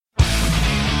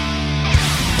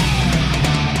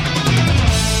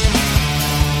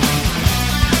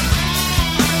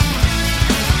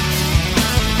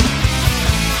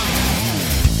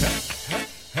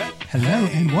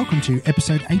and welcome to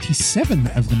episode 87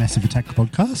 of the Massive Attack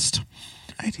podcast.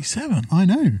 87? I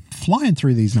know, flying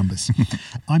through these numbers.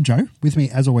 I'm Joe. With me,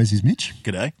 as always, is Mitch.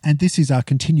 G'day. And this is our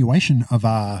continuation of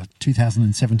our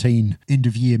 2017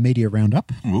 end-of-year media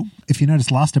roundup. Ooh. If you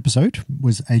noticed, last episode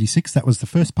was 86. That was the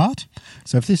first part.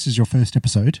 So if this is your first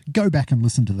episode, go back and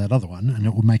listen to that other one, and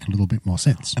it will make a little bit more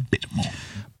sense. A bit more.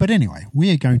 But anyway,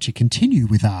 we are going to continue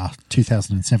with our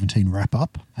 2017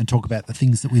 wrap-up and talk about the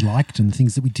things that we liked and the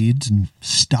things that we did and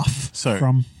stuff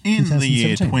from in 2017. the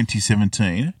year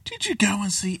 2017, did you go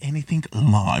and see anything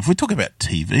live? We talk about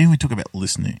TV, we talk about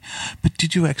listening, but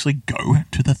did you actually go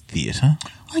to the theatre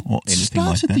or anything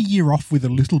like started that? the year off with a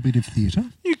little bit of theatre.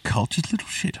 You cultured little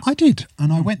shit. I did,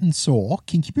 and I went and saw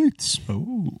Kinky Boots,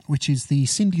 Ooh. which is the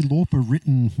Cyndi Lauper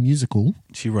written musical.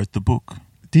 She wrote the book.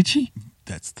 Did she?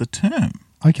 That's the term.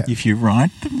 Okay. If you write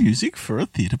the music for a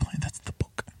theatre play, that's the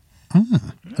book.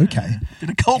 Ah, okay. Bit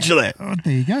of culture there. Oh,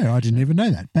 there you go. I didn't even know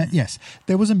that. But yes,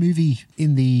 there was a movie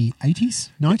in the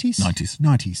 80s, 90s? 90s.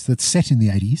 90s that's set in the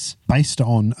 80s based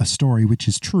on a story which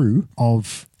is true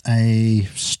of a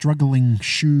struggling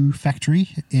shoe factory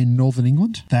in northern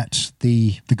England that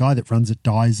the guy that runs it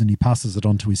dies and he passes it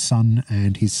on to his son,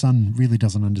 and his son really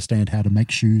doesn't understand how to make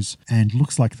shoes and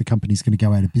looks like the company's going to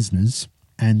go out of business.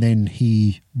 And then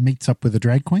he meets up with a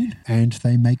drag queen and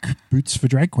they make boots for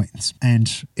drag queens.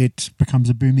 And it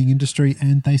becomes a booming industry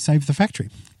and they save the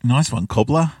factory. Nice one,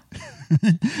 cobbler.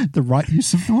 The right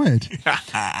use of the word.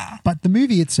 But the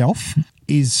movie itself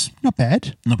is not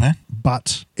bad. Not bad.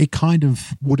 But it kind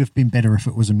of would have been better if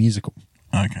it was a musical.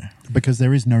 Okay. Because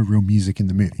there is no real music in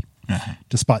the movie. Uh-huh.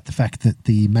 Despite the fact that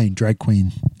the main drag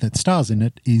queen that stars in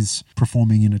it is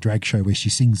performing in a drag show where she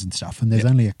sings and stuff, and there's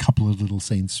only a couple of little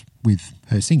scenes with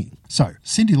her singing. So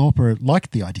Cyndi Lauper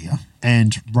liked the idea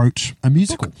and wrote a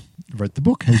musical. Wrote the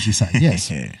book, as you say,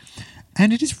 yes.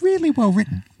 And it is really well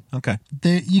written. Okay.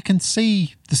 You can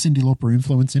see the Cyndi Lauper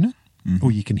influence in it,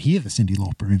 or you can hear the Cyndi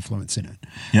Lauper influence in it.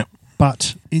 Yep.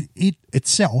 But it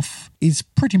itself is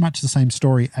pretty much the same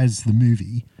story as the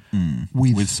movie.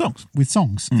 With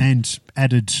songs and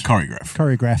added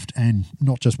choreographed, and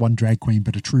not just one drag queen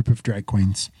but a troupe of drag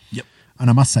queens. Yep. And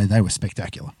I must say they were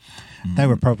spectacular. They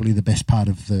were probably the best part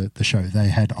of the show. They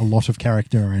had a lot of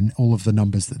character and all of the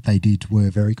numbers that they did were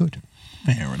very good.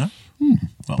 Fair enough. Well,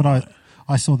 But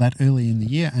I saw that early in the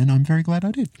year and I'm very glad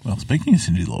I did. Well, speaking of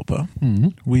Cyndi Lauper,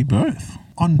 we both.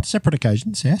 On separate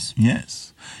occasions, yes.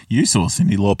 Yes. You saw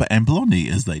Cyndi Lauper and Blondie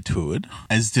as they toured,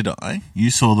 as did I.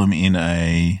 You saw them in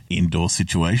a indoor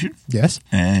situation. Yes.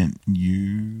 And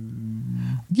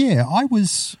you... Yeah, I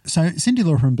was... So Cyndi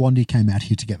Lauper and Blondie came out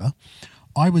here together.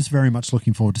 I was very much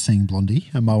looking forward to seeing Blondie,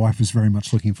 and my wife was very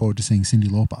much looking forward to seeing Cyndi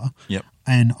Lauper. Yep.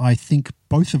 And I think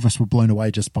both of us were blown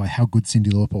away just by how good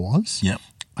Cyndi Lauper was. Yep.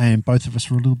 And both of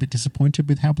us were a little bit disappointed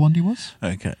with how Blondie was.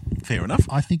 Okay, fair enough.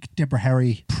 I think Deborah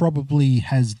Harry probably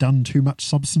has done too much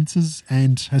substances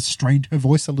and has strained her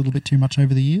voice a little bit too much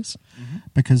over the years.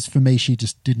 Because for me, she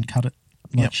just didn't cut it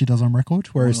like she does on record.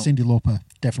 Whereas Cyndi Lauper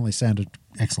definitely sounded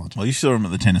excellent. Well, you saw them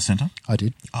at the tennis centre. I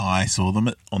did. I saw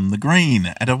them on the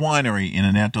green at a winery in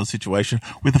an outdoor situation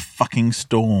with a fucking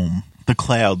storm. The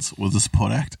Clouds was a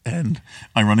support act, and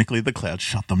ironically, the Clouds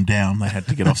shut them down. They had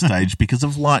to get off stage because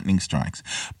of lightning strikes.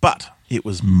 But it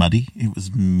was muddy, it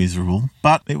was miserable,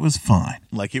 but it was fine.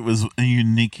 Like, it was a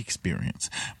unique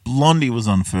experience. Blondie was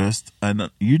on first,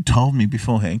 and you told me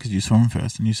beforehand, because you saw him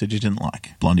first, and you said you didn't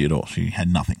like Blondie at all. She had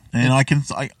nothing. And I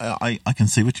can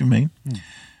see what you mean.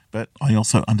 But I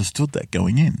also understood that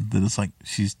going in, that it's like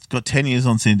she's got 10 years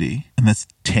on Cyndi, and that's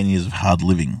 10 years of hard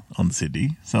living on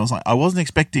Cyndi. So I was like, I wasn't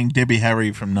expecting Debbie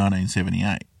Harry from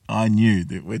 1978. I knew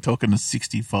that we're talking a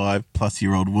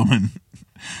 65-plus-year-old woman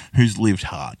who's lived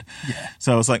hard. Yeah.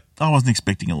 So I was like, I wasn't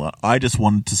expecting a lot. I just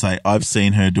wanted to say, I've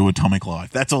seen her do Atomic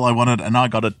Life. That's all I wanted, and I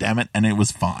got it, damn it, and it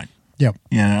was fine. Yep.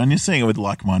 Yeah, and you're seeing it with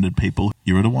like-minded people.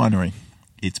 You're at a winery.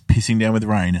 It's pissing down with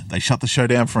rain. They shut the show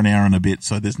down for an hour and a bit,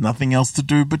 so there's nothing else to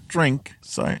do but drink.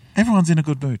 So everyone's in a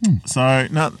good mood. So,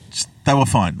 no, they were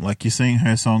fine. Like, you're seeing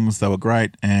her songs, they were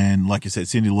great. And like you said,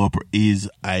 Cyndi Lauper is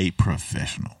a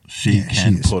professional. She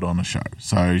can put on a show.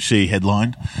 So she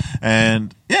headlined.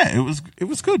 And, yeah, it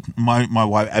was good. My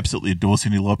wife absolutely adores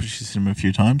Cyndi Lauper. She's seen her a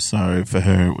few times. So for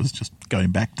her, it was just going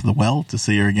back to the well to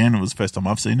see her again. It was the first time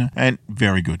I've seen her. And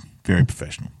very good. Very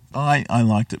professional. I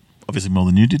liked it. Obviously more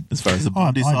than you did, as far as the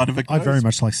Blondie side of it goes. I very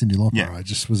much like Cyndi Lauper. Yeah. I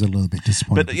just was a little bit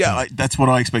disappointed. But yeah, that's what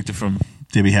I expected from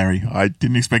Debbie Harry. I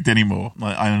didn't expect any more.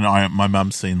 Like, I don't know. My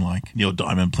mum's seen like Neil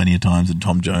Diamond plenty of times and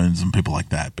Tom Jones and people like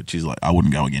that, but she's like, I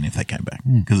wouldn't go again if they came back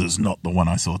because it's not the one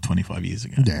I saw 25 years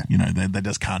ago. Yeah. You know, they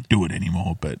just can't do it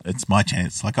anymore, but it's my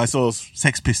chance. Like I saw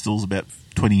Sex Pistols about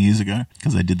 20 years ago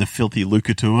because they did the Filthy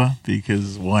Lucre tour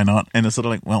because why not? And it's sort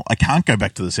of like, well, I can't go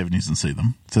back to the 70s and see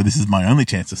them. So this is my only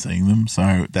chance of seeing them.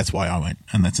 So that's why I went.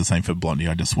 And that's the same for Blondie.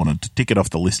 I just wanted to tick it off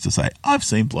the list to say, I've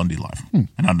seen Blondie live. And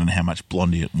I don't know how much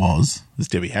Blondie it was. There's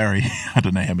Debbie Harry. I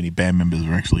don't know how many band members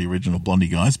were actually original Blondie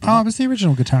guys. But it was the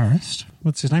original guitarist.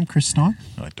 What's his name? Chris Stein?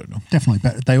 I don't know. Definitely.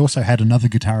 But they also had another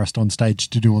guitarist on stage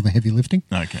to do all the heavy lifting.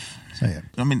 Okay. So, yeah.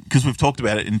 I mean, because we've talked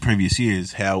about it in previous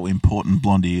years, how important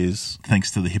Blondie is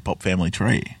thanks to the hip-hop family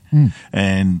tree.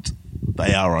 And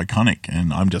they are iconic,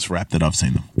 and I'm just rapt that I've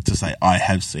seen them to say I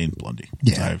have seen Blondie.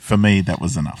 Yeah. So for me, that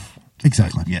was enough.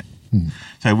 Exactly. So, yeah.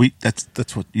 So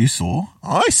that's what you saw.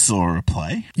 I saw a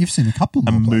play, You've seen a couple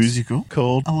more a plays. musical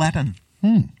called Aladdin,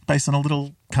 based on a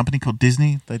little company called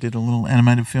Disney. They did a little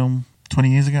animated film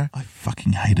 20 years ago. I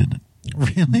fucking hated it.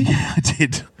 Really? Yeah, I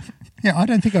did. Yeah, I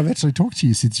don't think I've actually talked to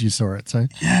you since you saw it. So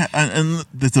Yeah, and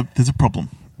there's a problem.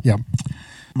 yeah.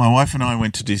 My wife and I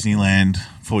went to Disneyland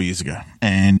 4 years ago,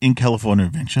 and in California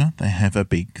Adventure, they have a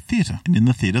big theatre. And in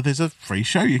the theatre, there's a free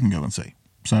show you can go and see.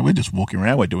 So we're just walking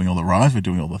around, we're doing all the rides, we're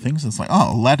doing all the things. It's like,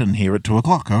 oh, Aladdin here at 2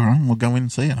 o'clock. All right, we'll go in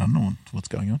and see it. I don't know what's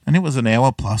going on. And it was an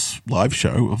hour plus live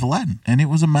show of Aladdin, and it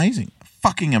was amazing.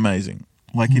 Fucking amazing.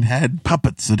 Like, it had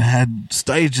puppets, it had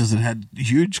stages, it had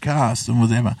huge cast and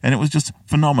whatever. And it was just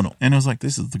phenomenal. And it was like,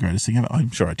 this is the greatest thing ever.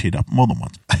 I'm sure I teared up more than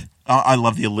once. I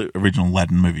love the original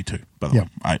Aladdin movie too, by the way.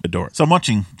 I adore it. So I'm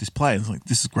watching this play and it's like,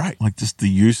 this is great. Like, just the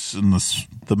use and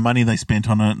the money they spent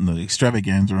on it and the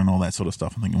extravaganza and all that sort of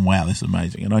stuff. I'm thinking, wow, this is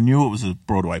amazing. And I knew it was a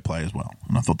Broadway play as well.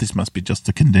 And I thought this must be just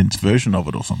a condensed version of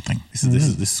it or something. This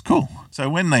is cool. So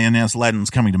when they announced Aladdin's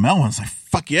coming to Melbourne, it's like,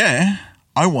 fuck yeah,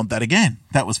 I want that again.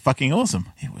 That was fucking awesome.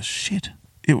 It was shit.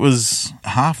 It was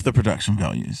half the production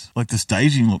values. Like, the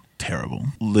staging looked terrible.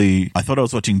 I thought I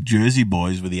was watching Jersey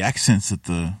Boys with the accents that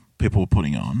the people were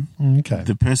putting on. Okay.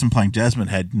 The person playing Jasmine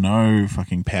had no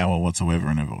fucking power whatsoever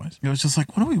in her voice. It was just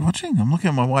like, what are we watching? I'm looking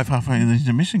at my wife halfway in the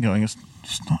intermission going, is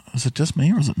it just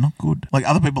me or is it not good? Like,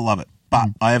 other people love it.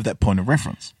 But I have that point of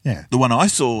reference. Yeah. The one I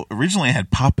saw originally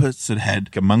had puppets. It had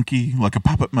a monkey, like a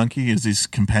puppet monkey as his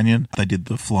companion. They did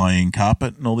the flying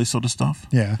carpet and all this sort of stuff.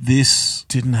 Yeah. This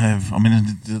didn't have, I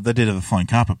mean, they did have the flying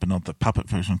carpet, but not the puppet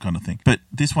version kind of thing. But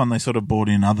this one, they sort of brought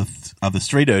in other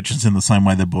street urchins in the same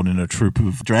way they brought in a troupe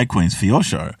of drag queens for your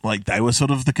show. Like, they were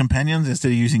sort of the companions instead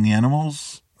of using the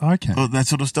animals. Okay. That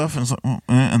sort of stuff. And it's like,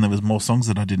 and there was more songs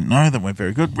that I didn't know that weren't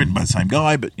very good, written by the same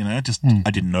guy, but, you know, just, I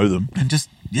didn't know them. And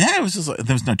just, yeah, it was just like,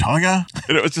 there was no tiger.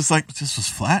 And it was just like, it just was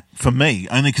flat for me,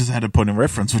 only because it had a point of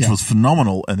reference, which was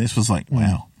phenomenal. And this was like,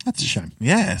 wow. That's a shame.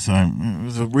 Yeah, so it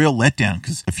was a real letdown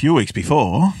because a few weeks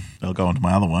before, I'll go on to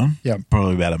my other one,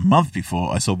 probably about a month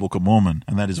before, I saw Book of Mormon,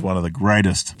 and that is one of the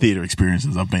greatest theatre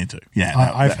experiences I've been to. Yeah,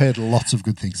 I've heard lots of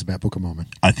good things about Book of Mormon.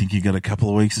 I think you got a couple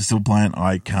of weeks to still play it.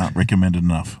 I can't recommend it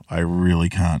enough. I really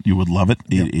can't. You would love it.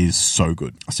 It is so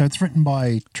good. So it's written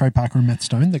by Trey Parker and Matt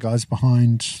Stone, the guys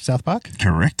behind South Park?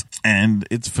 Correct. And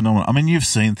it's phenomenal. I mean, you've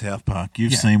seen South Park.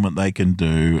 You've seen what they can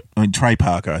do. I mean, Trey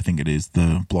Parker, I think it is,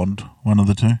 the blonde one of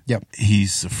the two. Yep.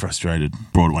 He's a frustrated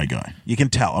Broadway guy. You can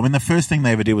tell. I mean, the first thing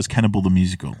they ever did was Cannibal the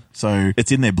Musical. So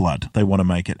it's in their blood. They want to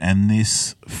make it. And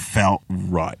this felt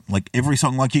right. Like, every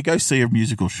song, like, you go see a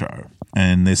musical show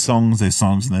and there's songs, and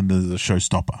then there's a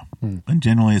showstopper. And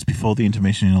generally it's before the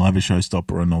intermission, you'll have a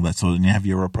showstopper and all that sort of, and you have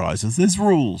your reprises. There's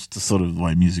rules to sort of the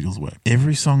way musicals work.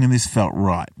 Every song in this felt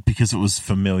right because it was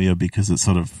familiar, because it's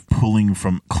sort of pulling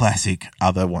from classic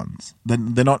other ones. They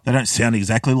don't sound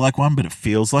exactly like one, but it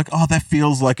feels like, oh, that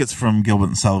feels like it's from Gilbert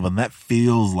and Sullivan. That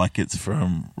feels like it's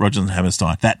from Rodgers and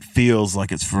Hammerstein. That feels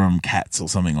like it's from Cats or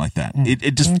something like that.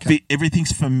 It just,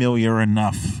 everything's familiar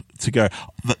enough to go,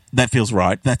 that feels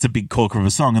right. That's a big corker of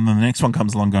a song. And then the next one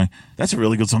comes along going, that's a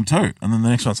really good song too. And then the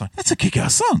next one's like, that's a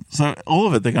kick-ass song. So all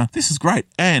of it, they go, this is great.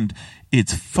 And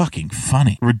it's fucking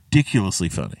funny. Ridiculously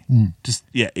funny. Just,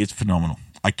 yeah, it's phenomenal.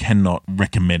 I cannot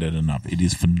recommend it enough. It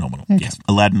is phenomenal. Okay. Yes.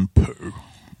 Aladdin, poo.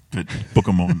 But Book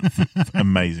of Mormon,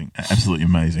 amazing. Absolutely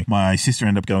amazing. My sister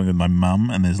ended up going with my mum,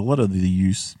 and there's a lot of the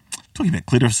use, talking about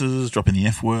clitorises, dropping the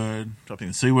F word, dropping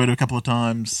the C word a couple of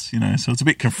times, you know, so it's a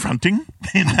bit confronting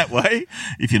in that way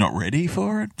if you're not ready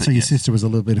for it. But so your sister was a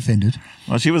little bit offended?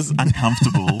 Well, she was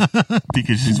uncomfortable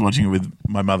because she's watching it with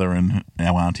my mother and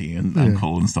our auntie and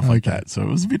uncle and stuff like that. So it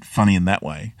was a bit funny in that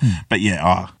way. But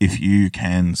yeah, if you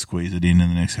can squeeze it in the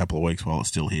next couple of weeks while it's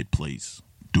still here, please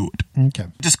do it. Okay.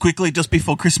 Just quickly, just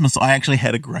before Christmas, I actually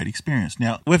had a great experience.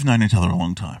 Now, we've known each other a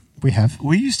long time. We have.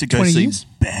 We used to go 20 see years?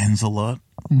 bands a lot.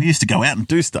 We used to go out and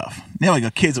do stuff. Now we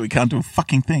got kids and we can't do a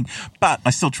fucking thing. But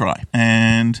I still try.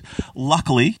 And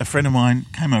luckily, a friend of mine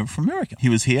came over from America. He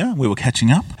was here. We were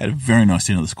catching up. Had a very nice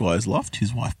dinner at the Squire's Loft.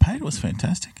 His wife paid. It was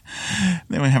fantastic.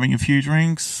 Then we're having a few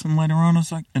drinks. And later on, I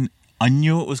was like, and I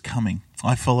knew it was coming.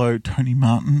 I follow Tony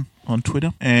Martin on Twitter,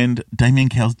 and Damien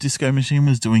Cowell's Disco Machine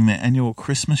was doing their annual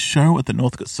Christmas show at the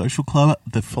Northcote Social Club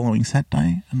the following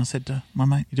Saturday. And I said to my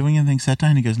mate, "You doing anything Saturday?"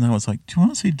 And he goes, "No." I was like, "Do you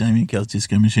want to see Damien Cowell's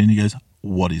Disco Machine?" He goes,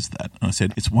 "What is that?" And I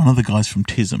said, "It's one of the guys from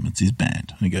TISM. It's his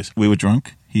band." And he goes, "We were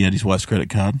drunk. He had his wife's credit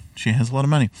card. She has a lot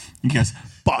of money." He goes,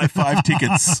 "Buy 5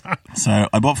 tickets." So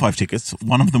I bought 5 tickets.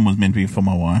 One of them was meant to be for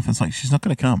my wife. It's like, "She's not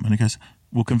going to come." And he goes,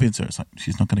 "We'll convince her." It's like,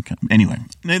 "She's not going to come." Anyway,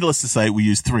 needless to say, we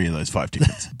used 3 of those 5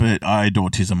 tickets. But I adore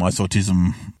TISM. I saw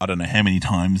TISM, I don't know how many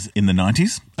times in the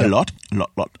 90s. A lot.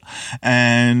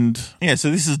 And yeah, so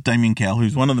this is Damien Cowell,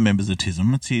 who's one of the members of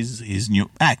TISM. It's his new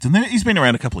act. And he's been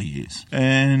around a couple of years.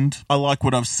 And I like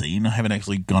what I've seen. I haven't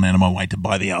actually gone out of my way to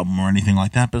buy the album or anything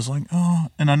like that. But it's like, oh,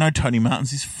 and I know Tony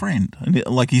Martin's his friend. And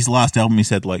like his last album, he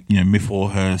said, like, you know, Miff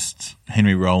Warhurst,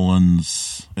 Henry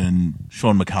Rollins, and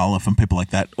Sean McAuliffe and people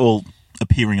like that, all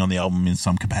appearing on the album in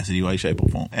some capacity, way, shape or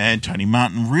form. And Tony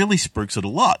Martin really spruiks it a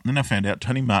lot. And then I found out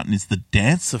Tony Martin is the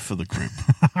dancer for the group.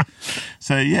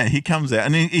 So yeah, he comes out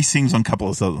and he sings on a couple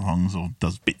of songs or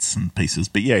does bits and pieces.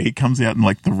 But yeah, he comes out in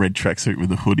like the red tracksuit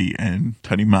with a hoodie and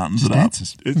Tony Martin's it up.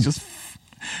 It's just...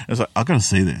 I was like, I've got to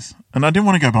see this. And I didn't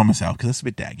want to go by myself because that's a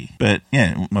bit daggy. But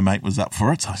yeah, my mate was up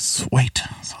for it. So sweet.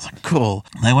 So I was like, cool.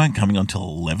 They weren't coming until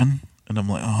 11. And I'm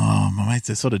like, oh, my mates,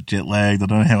 they're sort of jet lagged. I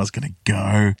don't know how it's going to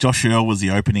go. Josh Earl was the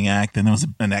opening act. Then there was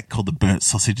an act called The Burnt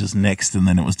Sausages next. And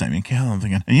then it was Damien Cowell. I'm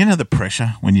thinking, and you know the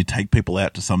pressure when you take people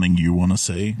out to something you want to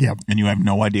see? Yep. And you have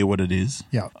no idea what it is?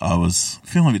 Yeah. I was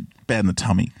feeling a bit bad in the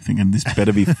tummy, thinking this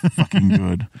better be fucking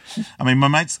good. I mean, my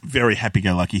mate's very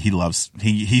happy-go-lucky.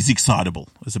 He's excitable,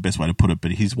 is the best way to put it,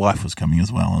 but his wife was coming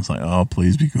as well. I was like, oh,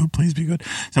 please be good, please be good.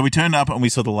 So we turned up and we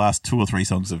saw the last 2 or 3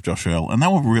 songs of Josh Earl, and they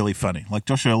were really funny. Like,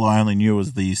 Josh Earl I only knew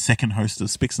as the second host of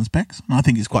Spicks and Specks, and I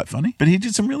think he's quite funny, but he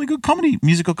did some really good comedy,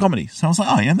 musical comedy. So I was like,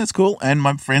 oh yeah, that's cool. And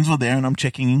my friends were there and I'm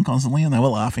checking in constantly and they were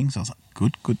laughing, so I was like,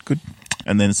 good.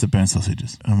 And then it's the Burnt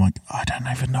Sausages. And I'm like, I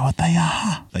don't even know what they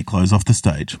are. They close off the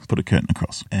stage, put a curtain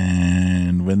across.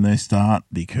 And when they start,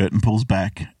 the curtain pulls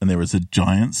back and there is a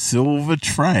giant silver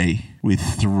tray with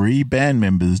 3 band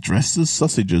members dressed as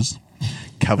sausages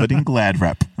covered in Glad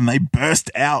wrap. And they burst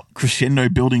out, crescendo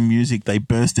building music. They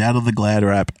burst out of the Glad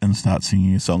wrap and start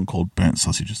singing a song called Burnt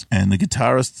Sausages. And the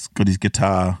guitarist's got his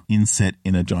guitar inset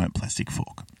in a giant plastic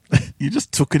fork. You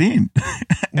just took it in.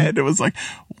 And it was like,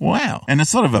 wow. And it's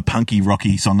sort of a punky,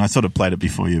 rocky song. I sort of played it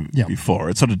before.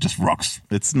 It sort of just rocks.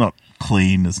 It's not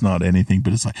clean. It's not anything,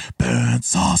 but it's like, burnt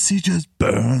sausages,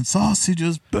 burnt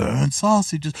sausages, burnt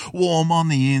sausages, warm on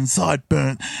the inside,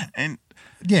 burnt. And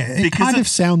yeah, it kind of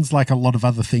sounds like a lot of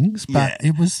other things, but yeah.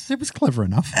 it was clever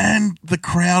enough. And the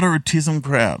crowd are a TISM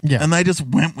crowd. Yeah. And they just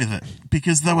went with it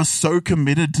because they were so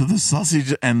committed to the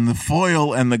sausage and the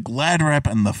foil and the Glad wrap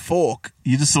and the fork.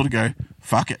 You just sort of go,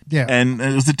 fuck it. Yeah. And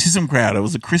it was a TISM crowd. It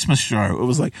was a Christmas show. It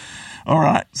was like, all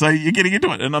right. So you're getting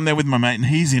into it. And I'm there with my mate and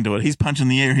he's into it. He's punching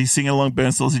the air. He's singing along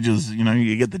Burnt Sausages. You know,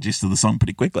 you get the gist of the song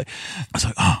pretty quickly. I was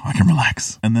like, oh, I can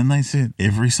relax. And then they said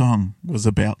every song was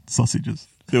about sausages.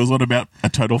 There was one about a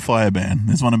total fire ban.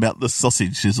 There's one about the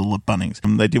sausage sizzle at Bunnings.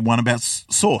 And they did one about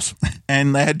sauce.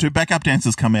 And they had 2 backup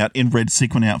dancers come out in red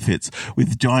sequin outfits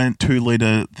with giant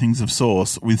 2-litre things of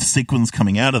sauce with sequins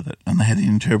coming out of it. And they had an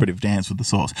interpretive dance with the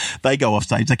sauce. They go off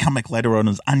stage. They come back later on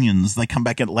as onions. They come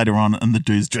back later on and the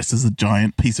dude's dressed as a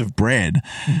giant piece of bread.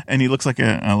 And he looks like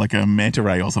a manta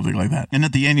ray or something like that. And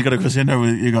at the end, you got a crescendo.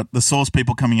 You got the sauce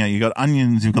people coming out. You got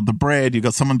onions. You got the bread. You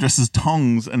got someone dressed as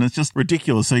tongs. And it's just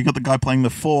ridiculous. So you got the guy playing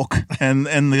the fork and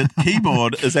the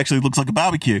keyboard actually looks like a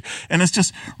barbecue, and it's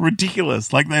just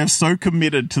ridiculous. Like, they are so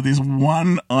committed to this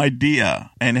one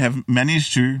idea and have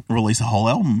managed to release a whole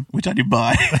album, which I did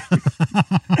buy.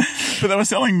 But they were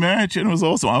selling merch and it was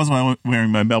awesome. I was wearing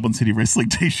my Melbourne City Wrestling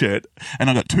t-shirt and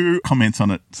I got 2 comments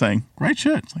on it saying, great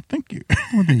shirt. It's like, thank you.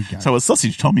 Well, there you go. So a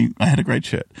sausage told me I had a great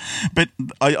shirt. But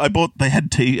I bought, they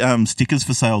had stickers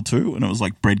for sale too, and it was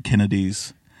like Bread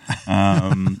Kennedys,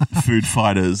 food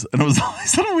fighters, and it was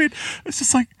sort of weird. It's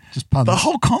just like, Just puns. The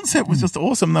whole concept was just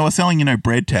awesome. They were selling,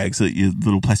 bread tags, that your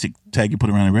little plastic tag you put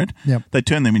around a bread. Yep. They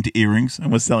turned them into earrings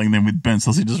and were selling them with burnt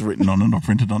sausages written on it or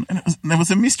printed on. And there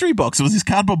was a mystery box. It was this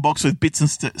cardboard box with bits and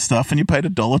stuff, and you paid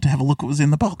 $1 to have a look what was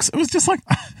in the box. It was just like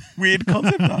weird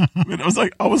concept art. But it was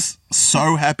like, I was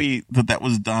so happy that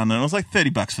was done, and it was like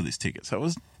 $30 for this ticket. So it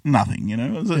was nothing,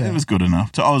 it was good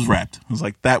enough. So I was wrapped. I was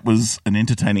like, that was an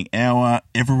entertaining hour.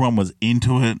 Everyone was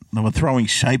into it. They were throwing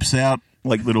shapes out,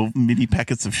 like little mini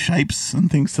packets of shapes and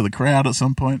things to the crowd at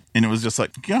some point. And it was just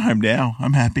like, go home now.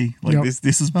 I'm happy. Like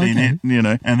this has been it,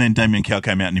 And then Damien Cow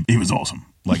came out and he was awesome.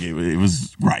 Like it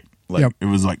was great. Like it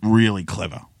was like really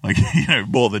clever. Like,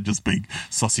 more than just big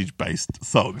sausage-based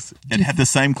songs. It had the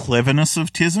same cleverness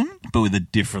of Tism, but with a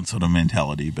different sort of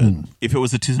mentality. But if it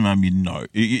was a Tism album,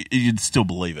 you'd still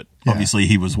believe it. Yeah. Obviously,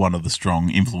 he was one of the strong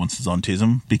influences on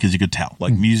Tism because you could tell.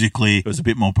 Like, musically, it was a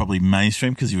bit more probably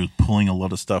mainstream because he was pulling a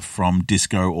lot of stuff from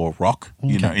disco or rock,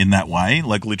 in that way.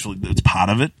 Like, literally, it's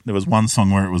part of it. There was one song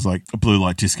where it was like a blue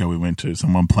light disco we went to.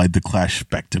 Someone played The Clash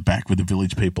back-to-back with the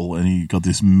Village People, and he got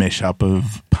this mesh-up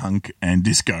of punk and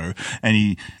disco. And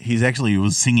he actually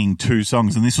was singing two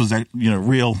songs, and this was,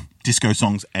 real disco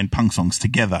songs and punk songs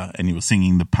together, and he was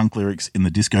singing the punk lyrics in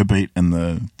the disco beat and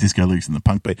the disco lyrics in the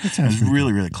punk beat. It was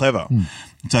really, really clever.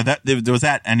 So that there was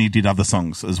that, and he did other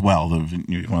songs as well, the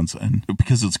new ones. And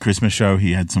because it's a Christmas show,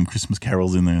 he had some Christmas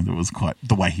carols in there that was quite,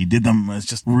 the way he did them was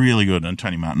just really good. And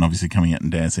Tony Martin obviously coming out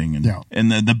and dancing,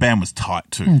 and the band was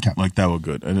tight too. Like, they were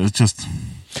good. And it was just...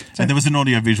 And there was an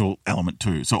audio-visual element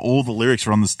too. So all the lyrics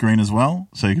were on the screen as well.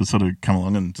 So you could sort of come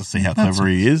along and just see how clever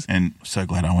he is. And so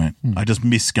glad I went. I just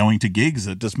miss going to gigs.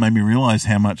 It just made me realise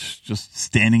how much just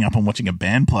standing up and watching a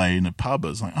band play in a pub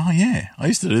is like, oh yeah, I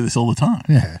used to do this all the time.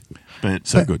 Yeah. But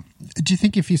so good. Do you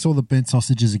think if you saw the burnt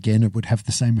sausages again, it would have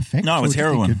the same effect? No, it's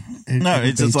heroin.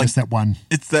 It's just that one.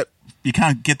 It's that. You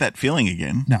can't get that feeling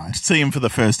again. No. See him for the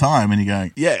first time and you're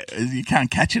going, you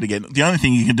can't catch it again. The only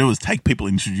thing you can do is take people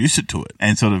and introduce it to it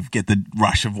and sort of get the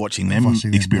rush of watching them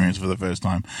experience for the first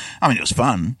time. I mean, it was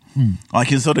fun. I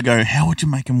can sort of go, how would you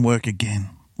make them work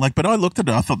again? Like, but I looked at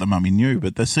it, I thought the mummy knew,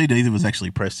 but the CD that was actually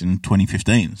pressed in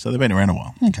 2015, so they've been around a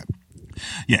while. Okay.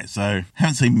 Yeah, so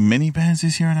haven't seen many bands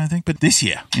this year, I don't think, but this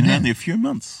year, in only a few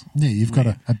months. Yeah, you've got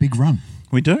a big run.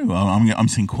 We do. I'm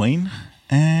seeing Queen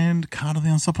and Carter the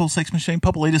Unstoppable Sex Machine,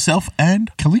 Papa Eat Herself,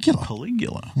 and Caligula.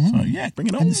 So, bring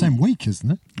it on. In the same week,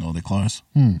 isn't it? Oh, they're close.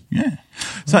 Yeah.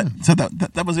 So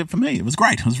that was it for me. It was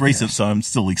great. It was recent, so I'm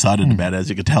still excited about it, as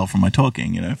you could tell from my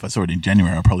talking. If I saw it in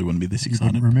January, I probably wouldn't be this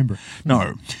excited. You remember it.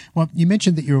 No. Well, you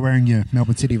mentioned that you were wearing your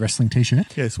Melbourne City Wrestling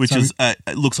T-shirt. Yes, which is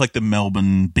it looks like the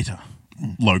Melbourne Bitter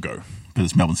logo, but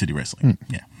it's Melbourne City Wrestling.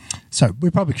 Yeah. So we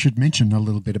probably should mention a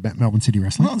little bit about Melbourne City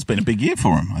Wrestling. Well, it's been a big year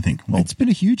for them, I think. Well, it's been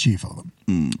a huge year for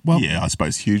them. I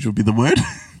suppose huge would be the word.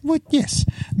 Well, yes.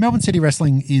 Melbourne City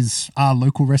Wrestling is our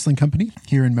local wrestling company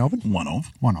here in Melbourne. One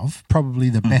of. Probably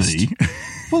the best.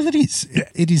 Well, it is. Yeah.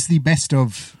 It is the best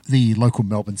of the local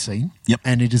Melbourne scene. Yep.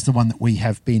 And it is the one that we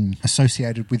have been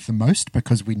associated with the most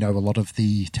because we know a lot of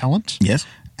the talent. Yes.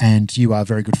 And you are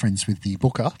very good friends with the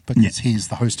booker because he is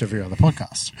the host of your other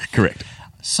podcast. Correct.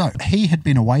 So he had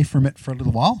been away from it for a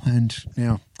little while, and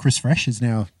now Chris Fresh is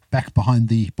now back behind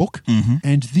the book.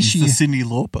 And this year... He's the Cyndi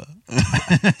Lauper.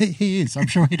 He is. I'm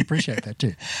sure he'd appreciate that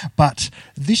too. But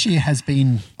this year has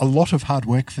been a lot of hard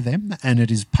work for them, and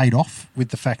it is paid off with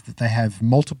the fact that they have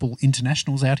multiple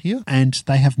internationals out here, and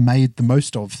they have made the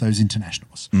most of those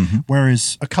internationals.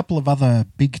 Whereas a couple of other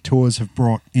big tours have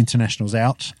brought internationals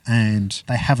out, and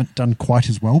they haven't done quite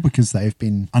as well because they've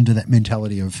been under that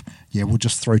mentality of, we'll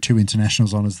just throw two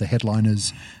internationals on as the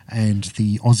headliners, and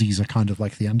the Aussies are kind of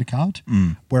like the undercard.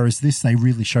 Whereas this, they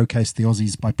really showcased the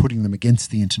Aussies by putting them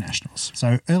against the internationals.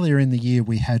 So earlier in the year,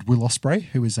 we had Will Ospreay,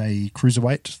 who is a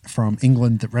cruiserweight from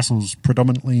England that wrestles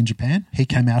predominantly in Japan. He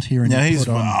came out here and put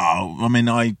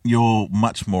on... you're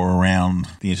much more around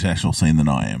the international scene than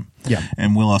I am. Yeah.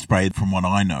 And Will Ospreay, from what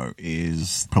I know,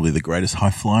 is probably the greatest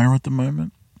high flyer at the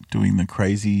moment, doing the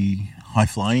crazy high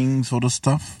flying sort of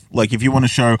stuff. Like, if you want to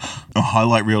show a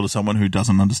highlight reel to someone who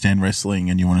doesn't understand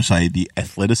wrestling and you want to say the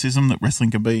athleticism that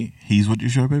wrestling can be, he's what you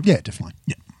show people. Yeah, definitely.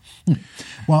 Yeah.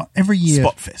 Well, every year...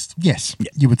 Spotfest. Yes,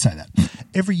 you would say that.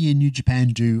 Every year, New Japan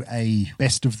do a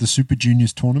Best of the Super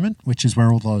Juniors tournament, which is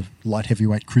where all the light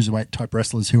heavyweight, cruiserweight type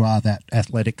wrestlers who are that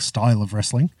athletic style of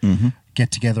wrestling get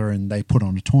together and they put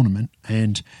on a tournament.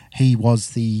 And he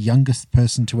was the youngest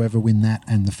person to ever win that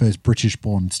and the first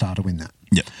British-born star to win that.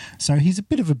 Yep. So he's a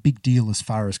bit of a big deal as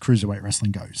far as cruiserweight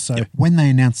wrestling goes. So when they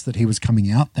announced that he was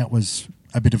coming out, that was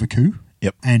a bit of a coup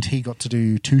Yep. And he got to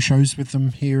do 2 shows with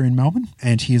them here in Melbourne.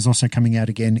 And he is also coming out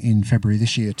again in February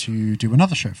this year to do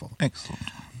another show for them. Excellent.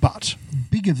 But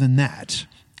bigger than that,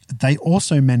 they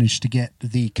also managed to get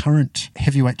the current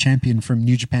heavyweight champion from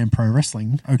New Japan Pro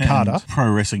Wrestling, Okada. And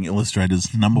Pro Wrestling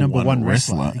Illustrated's number one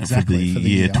wrestler exactly, for the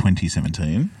year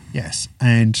 2017. Yes,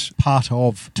 and part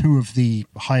of 2 of the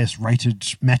highest rated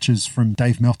matches from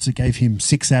Dave Meltzer gave him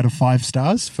 6 out of 5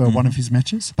 stars for one of his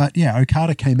matches. But yeah,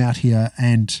 Okada came out here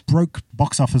and broke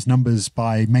box office numbers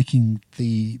by making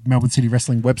the Melbourne City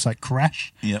Wrestling website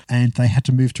crash. Yep. And they had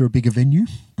to move to a bigger venue.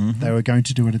 They were going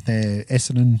to do it at their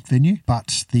Essendon venue,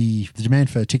 but the demand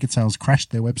for ticket sales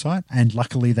crashed their website, and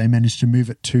luckily they managed to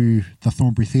move it to the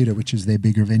Thornbury Theatre, which is their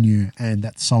bigger venue, and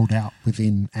that sold out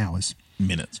within hours.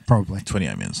 Minutes. Probably.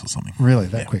 28 minutes or something. Really,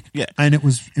 that quick? Yeah. And it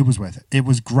was worth it. It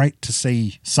was great to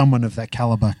see someone of that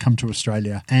caliber come to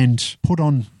Australia and put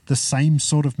on the same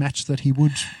sort of match that he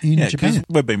would in Japan.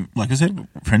 We've been, like I said,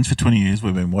 friends for 20 years.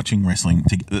 We've been watching wrestling.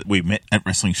 We met at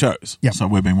wrestling shows. Yep. So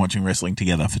we've been watching wrestling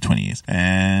together for 20 years.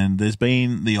 And there's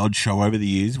been the odd show over the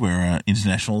years where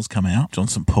internationals come out. John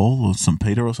St. Paul or St.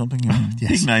 Peter or something. Yes.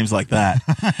 Big names like that.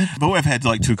 But we've had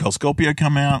like Too Cold Scorpio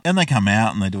come out. And they come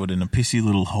out and they do it in a pissy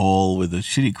little hall with a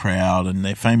shitty crowd. And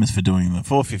they're famous for doing the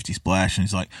 450 splash. And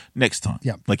he's like, next time.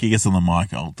 Yep. Like he gets on the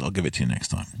mic, I'll give it to you next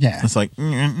time. Yeah. It's like,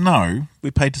 no,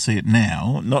 we paid to see it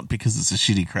now. Not because it's a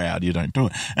shitty crowd, you don't do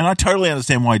it. And I totally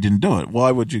understand why you didn't do it.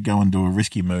 Why would you go and do a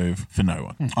risky move for no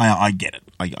one? I get it.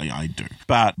 I do.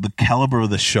 But the caliber of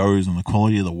the shows and the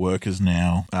quality of the workers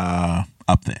now are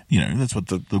up there. You know, that's what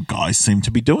the guys seem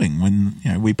to be doing. When,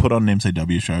 you know, we put on an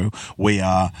MCW show, we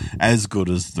are as good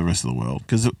as the rest of the world.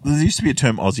 Because there used to be a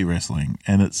term Aussie wrestling,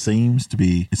 and it seems to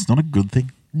be, it's not a good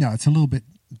thing. No, it's a little bit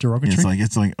derogatory.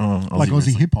 It's like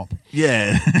Aussie hip hop.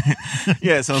 Yeah.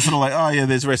 Yeah, so it's sort of like, oh yeah,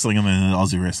 there's wrestling and then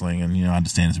Aussie wrestling, and I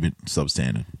understand it's a bit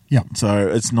substandard. Yeah. So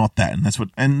it's not that,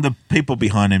 and the people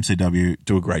behind MCW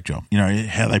do a great job.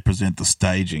 How they present the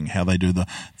staging, how they do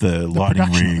the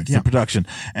lighting rigs, the production.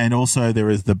 And also there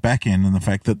is the back end and the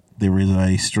fact that there is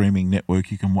a streaming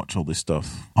network. You can watch all this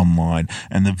stuff online,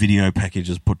 and the video package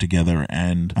is put together,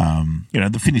 and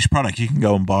the finished product you can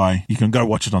go and buy. You can go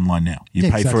watch it online now. You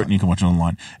pay for it and you can watch it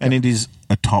online. And it is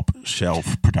a top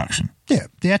shelf production. Yeah,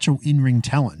 the actual in-ring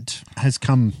talent has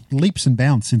come leaps and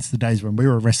bounds since the days when we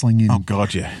were wrestling in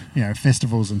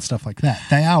festivals and stuff like that.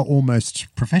 They are almost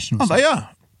professionals. Oh, they are.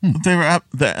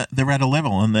 They're at a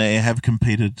level, and they have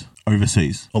competed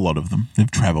overseas. A lot of them.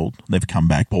 They've travelled. They've come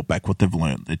back, brought back what they've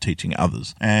learned. They're teaching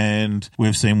others. And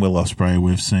we've seen Will Ospreay.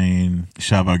 We've seen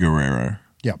Chavo Guerrero.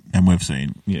 Yep. And we've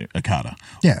seen Okada.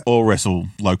 Yeah. All wrestle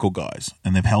local guys,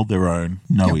 and they've held their own,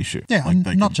 no issue. Yeah, and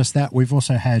not just that. We've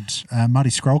also had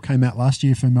Marty Scroll came out last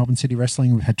year for Melbourne City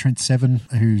Wrestling. We've had Trent Seven,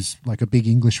 who's like a big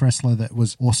English wrestler that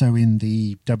was also in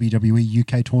the WWE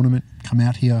UK tournament, come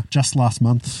out here just last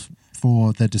month.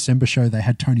 For the December show, they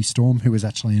had Toni Storm, who is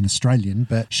actually an Australian,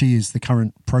 but she is the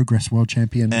current Progress World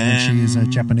Champion, and she is a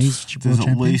Japanese World Champion. There's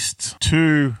at least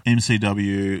 2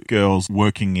 MCW girls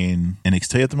working in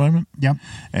NXT at the moment. Yep.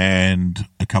 And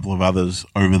a couple of others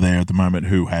over there at the moment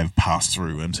who have passed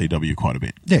through MCW quite a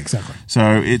bit. Yeah, exactly.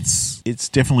 So it's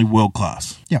definitely world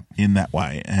class. Yep. In that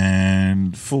way.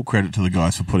 And full credit to the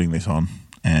guys for putting this on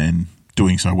and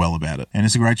doing so well about it. And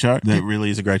it's a great show. That really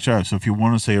is a great show. So if you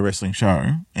want to see a wrestling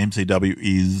show, MCW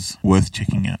is worth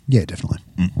checking out. Yeah, definitely.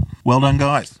 Well done,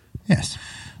 guys. Yes.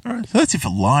 All right. So that's it for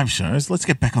live shows. Let's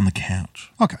get back on the couch.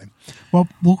 Okay. Well,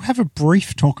 we'll have a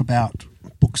brief talk about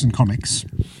books and comics.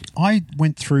 I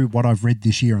went through what I've read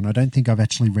this year, and I don't think I've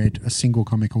actually read a single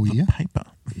comic all year. Paper?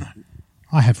 No.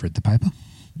 I have read the paper.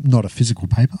 Not a physical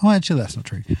paper. Oh, actually, that's not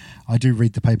true. I do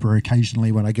read the paper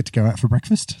occasionally when I get to go out for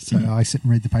breakfast, so I sit and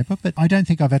read the paper. But I don't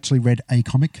think I've actually read a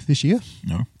comic this year.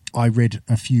 No. I read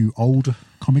a few old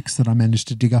comics that I managed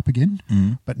to dig up again,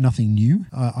 but nothing new.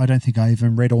 I don't think I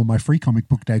even read all my free comic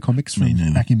book day comics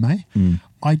from back in May.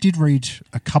 I did read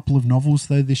a couple of novels,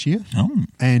 though, this year. Oh.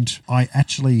 And I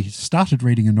actually started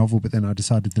reading a novel, but then I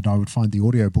decided that I would find the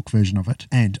audiobook version of it.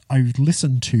 And I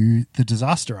listened to The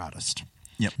Disaster Artist.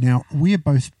 Yep. Now, we're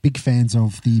both big fans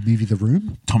of the movie The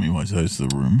Room. Tommy Wiseau's The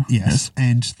Room. Yes.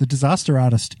 And The Disaster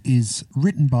Artist is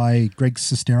written by Greg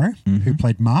Sestero, who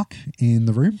played Mark in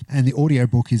The Room. And the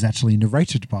audiobook is actually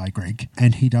narrated by Greg.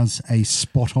 And he does a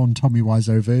spot-on Tommy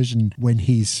Wiseau version when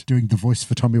he's doing the voice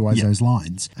for Tommy Wiseau's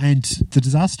lines. And The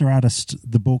Disaster Artist,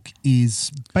 the book,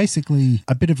 is basically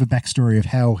a bit of a backstory of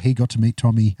how he got to meet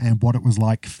Tommy and what it was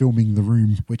like filming The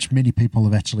Room, which many people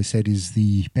have actually said is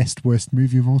the worst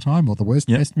movie of all time, or the worst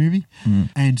best movie.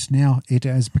 And now it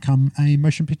has become a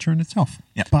motion picture in itself.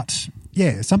 Yep. But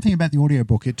Yeah, something about the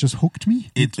audiobook, it just hooked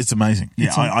me. It's amazing.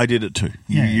 Yeah, I did it too.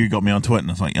 You got me onto it, and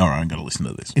I was like, all right, I've got to listen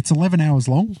to this. It's 11 hours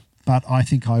long, but I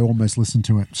think I almost listened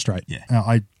to it straight. Yeah.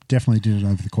 I definitely did it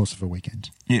over the course of a weekend.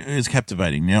 Yeah, it was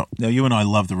captivating. Now, you and I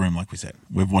love The Room, like we said.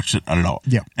 We've watched it a lot.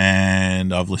 Yeah.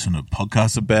 And I've listened to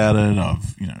podcasts about it.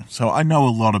 So I know a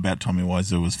lot about Tommy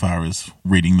Wiseau as far as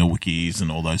reading the wikis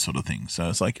and all those sort of things. So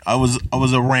it's like I was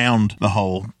around the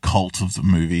whole cult of the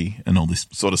movie and all this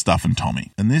sort of stuff and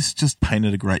Tommy. And this just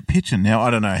painted a great picture. Now, I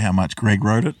don't know how much Greg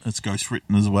wrote it. It's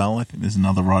ghostwritten as well. I think there's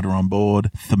another writer on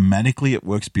board. Thematically, it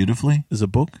works beautifully as a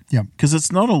book. Yeah. Because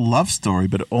it's not a love story,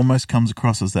 but it almost comes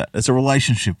across as that. It's a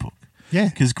relationship book. Yeah.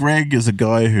 Because Greg is a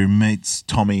guy who meets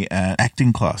Tommy at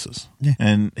acting classes. Yeah.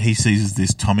 And he sees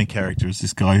this Tommy character as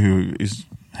this guy who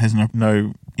has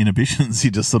no inhibitions.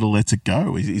 He just sort of lets it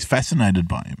go. He's fascinated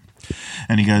by him.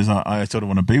 And he goes, I sort of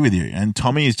want to be with you. And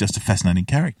Tommy is just a fascinating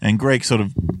character. And Greg sort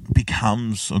of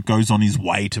becomes or goes on his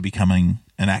way to becoming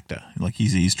an actor. Like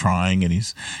he's trying and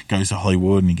he's goes to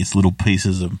Hollywood and he gets little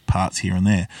pieces of parts here and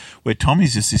there. Where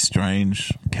Tommy's just this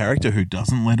strange character who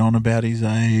doesn't let on about his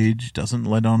age, doesn't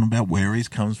let on about where he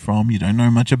comes from. You don't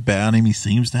know much about him. He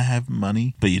seems to have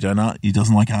money, but he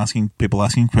doesn't like asking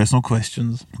personal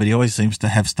questions, but he always seems to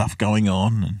have stuff going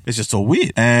on. And it's just all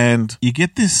weird. And you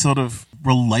get this sort of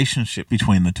relationship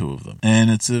between the two of them, and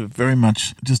it's very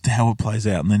much just how it plays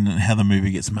out and then how the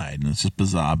movie gets made, and it's just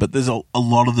bizarre. But there's a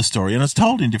lot of the story, and it's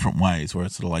told in different ways, where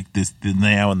it's sort of like this the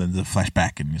now and then the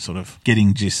flashback, and you're sort of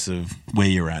getting gists of where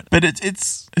you're at. But it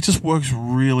just works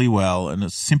really well, and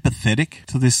it's sympathetic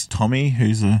to this Tommy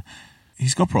he's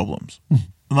got problems.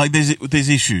 Like there's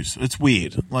issues. It's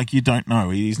weird. Like you don't know.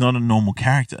 He's not a normal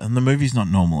character, and the movie's not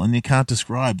normal, and you can't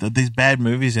describe that. There's bad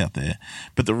movies out there,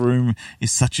 but The Room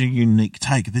is such a unique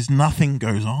take. There's nothing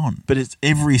goes on, but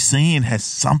every scene has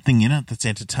something in it that's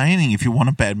entertaining. If you want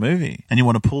a bad movie and you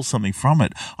want to pull something from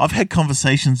it, I've had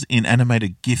conversations in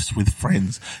animated GIFs with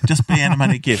friends, just by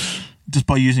animated GIFs, just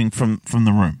by using from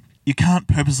The Room. You can't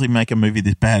purposely make a movie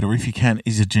this bad, or if you can,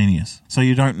 he's a genius. So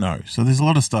you don't know. So there's a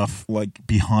lot of stuff like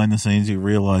behind the scenes you're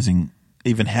realizing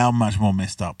even how much more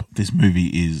messed up this movie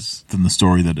is than the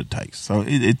story that it takes. So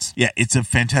it's a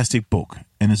fantastic book,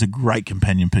 and it's a great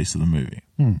companion piece to the movie.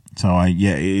 So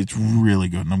it's really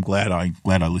good, and I'm glad I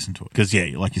listened to it, because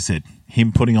like you said,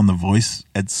 him putting on the voice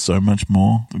adds so much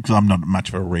more, because I'm not much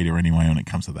of a reader anyway when it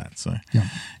comes to that. So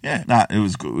it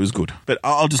was good. It was good. But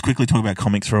I'll just quickly talk about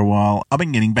comics for a while. I've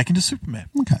been getting back into Superman.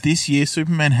 Okay. This year,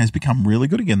 Superman has become really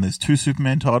good again. There's 2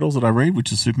 Superman titles that I read,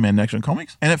 which is Superman Action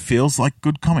Comics, and it feels like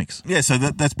good comics. Yeah, so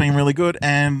that's been really good.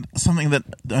 And something that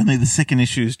only the second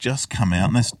issue's just come out,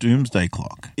 and that's Doomsday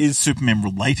Clock, is Superman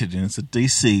related, and it's a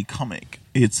DC comic.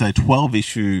 It's a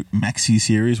 12-issue maxi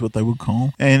series, what they would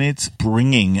call, and it's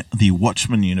bringing the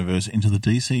Watchmen universe into the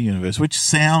DC universe, which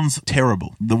sounds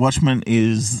terrible. The Watchmen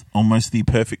is almost the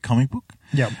perfect comic book.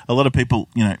 Yeah. A lot of people,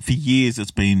 for years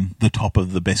it's been the top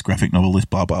of the best graphic novel list,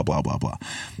 blah, blah, blah, blah, blah.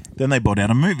 Then they brought out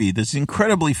a movie that's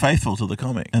incredibly faithful to the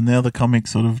comic, and now the comic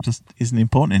sort of just isn't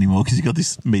important anymore because you got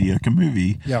this mediocre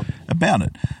movie about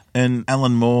it. And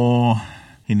Alan Moore,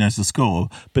 he knows the score,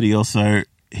 but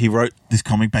he wrote this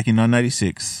comic back in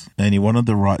 1986, and he wanted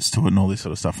the rights to it and all this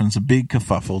sort of stuff. And it's a big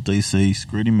kerfuffle. DC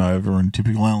screwed him over in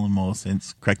typical Alan Moore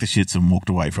sense, cracked the shits and walked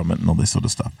away from it and all this sort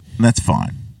of stuff. And that's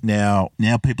fine. Now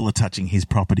people are touching his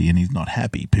property and he's not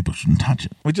happy. People shouldn't touch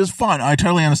it, which is fine. I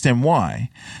totally understand why.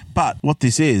 But what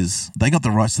this is, they got the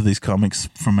rights to these comics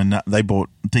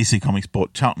DC Comics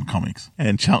bought Charlton Comics,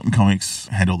 and Charlton Comics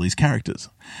had all these characters.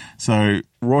 So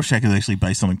Rorschach is actually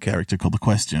based on a character called The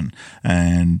Question,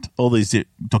 and all these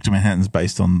Dr. Manhattan's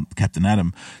based on Captain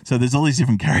Atom. So there's all these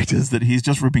different characters that he's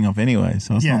just ripping off anyway.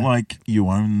 So it's not like you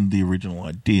own the original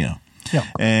idea. Yeah.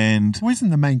 And isn't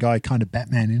the main guy kind of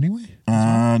Batman anyway?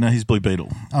 No, he's Blue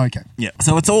Beetle. Oh, okay. Yeah.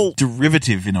 So it's all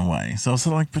derivative in a way. So I was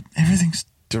sort of like, but everything's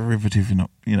derivative in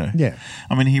Yeah.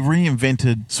 I mean, he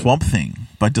reinvented Swamp Thing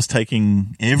by just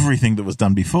taking everything that was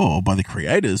done before by the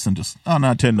creators and just, turned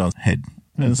on its head.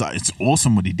 And it's like, it's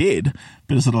awesome what he did,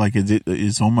 but it's sort of like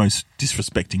it's almost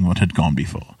disrespecting what had gone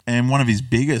before. And one of his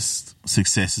biggest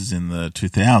successes in the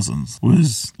 2000s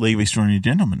was League of Extraordinary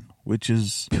Gentlemen, which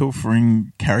is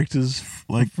pilfering characters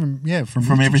from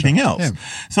everything else. Yeah.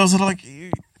 So I was sort of like,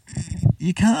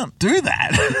 you can't do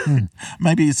that.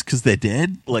 Maybe it's because they're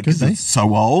dead, like, because it's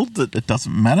so old that it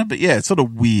doesn't matter. But yeah, it's sort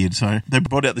of weird. So they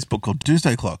brought out this book called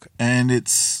Doomsday Clock, and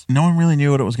no one really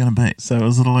knew what it was going to be. So it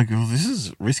was sort of like, oh, this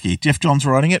is risky. Jeff Johns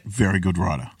writing it, very good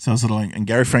writer. So I was sort of like, and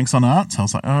Gary Frank's on art. So I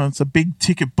was like, oh, it's a big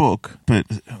ticket book, but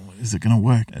is it going to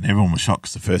work? And everyone was shocked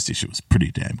because the first issue was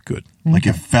pretty damn good. Like,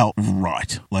 it felt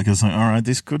right. Like, I was like, all right,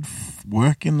 this could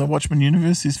work in the Watchmen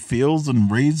universe. This feels and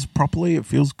reads properly. It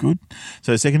feels good.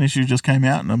 So the second issue just came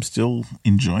out, and I'm still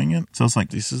enjoying it. So I was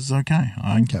like, this is okay.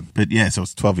 But yeah, so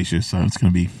it's 12 issues, so it's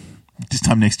going to be... This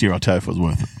time next year, I'll tell you if it was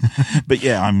worth it. But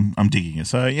yeah, I'm digging it.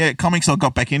 So yeah, comics I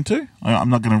got back into. I'm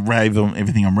not going to rave on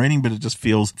everything I'm reading, but it just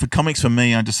feels... For comics, for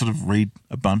me, I just sort of read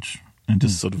a bunch and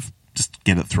just sort of... just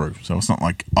get it through. So it's not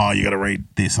like, oh, you got to read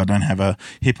this. I don't have a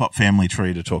hip-hop family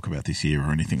tree to talk about this year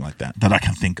or anything like that I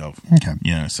can think of. Okay.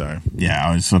 You know, so yeah,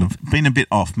 I was sort of been a bit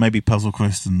off. Maybe Puzzle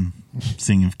Quest and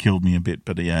Sing have killed me a bit,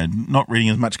 but yeah, not reading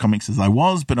as much comics as I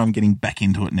was, but I'm getting back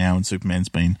into it now, and Superman's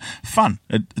been fun.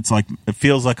 It's like, it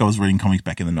feels like I was reading comics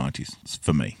back in the 90s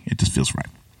for me. It just feels right.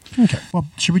 Okay. Well,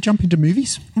 should we jump into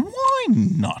movies? Why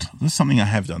not? There's something I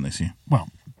have done this year. Well,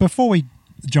 before we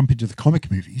jump into the comic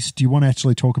movies, do you want to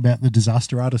actually talk about the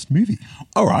Disaster Artist movie?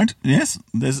 All right. Yes.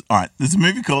 There's a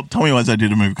movie called... Tommy Wiseau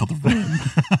did a movie called The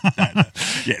Room. No.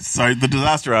 Yes. So The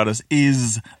Disaster Artist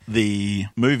is the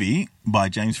movie by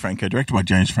James Franco, directed by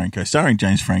James Franco, starring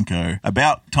James Franco,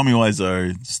 about Tommy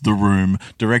Wiseau's The Room,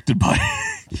 directed by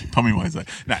Tommy Wiseau.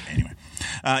 No, anyway.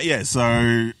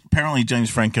 So apparently James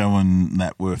Franco and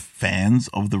that were fans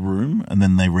of The Room, and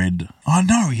then they read... Oh,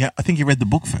 no, yeah, I think he read the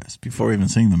book first before even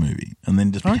seeing the movie, and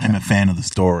then just became a fan of the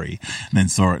story, and then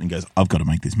saw it and goes, I've got to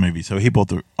make this movie. So he bought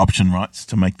the option rights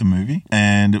to make the movie,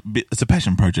 and it's a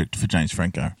passion project for James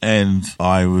Franco. And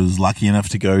I was lucky enough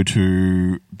to go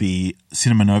to the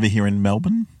Cinema Nova here in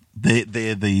Melbourne.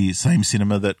 They're the same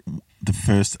cinema that... The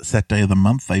first Saturday of the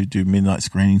month, they do midnight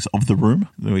screenings of The Room,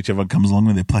 whichever comes along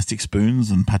with their plastic spoons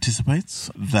and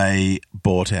participates. They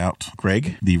bought out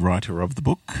Greg, the writer of the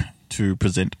book, to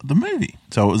present the movie.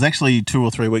 So it was actually 2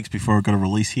 or 3 weeks before it got a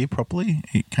release here properly.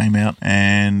 It came out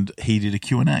and he did a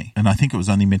Q&A. And I think it was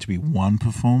only meant to be one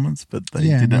performance, but they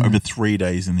did it over 3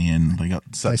 days in the end. They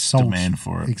got such demand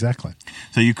for it. Exactly.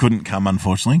 So you couldn't come,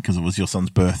 unfortunately, because it was your son's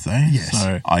birthday. Yes.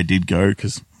 So I did go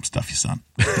because... stuff your son.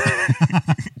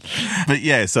 But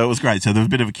yeah, so it was great. So there was a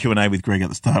bit of a Q&A with Greg at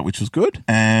the start, which was good.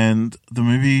 And the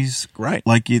movie's great.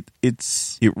 Like it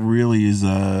really is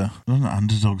not an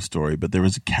underdog story, but there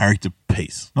is a character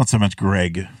piece. Not so much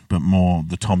Greg, but more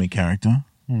the Tommy character.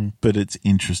 But it's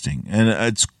interesting. And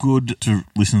it's good to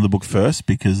listen to the book first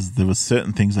because there were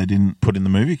certain things they didn't put in the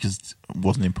movie because it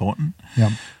wasn't important.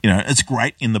 Yeah. You know, it's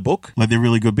great in the book. Like, they're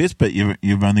really good bits, but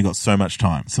you've only got so much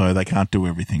time. So they can't do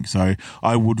everything. So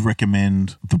I would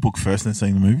recommend the book first and then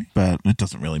seeing the movie, but it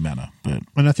doesn't really matter.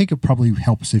 And I think it probably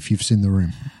helps if you've seen The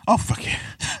Room. Oh, fuck yeah.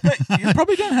 But you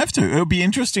probably don't have to. It'll be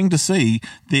interesting to see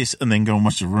this and then go and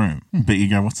watch The Room. But you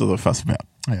go, what's all the fuss about?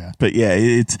 Yeah. But yeah,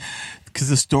 it's... Because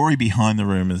the story behind The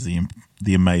Room is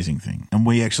the amazing thing. And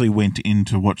we actually went in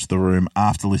to watch The Room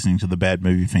after listening to the Bad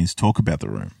Movie Fiends talk about The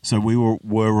Room. So we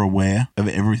were aware of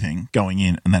everything going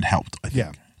in, and that helped, I think.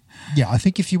 Yeah. Yeah, I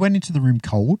think if you went into The Room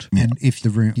cold and if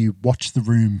you watched The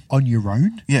Room on your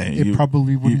own, it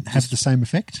probably wouldn't have the same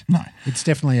effect. No. It's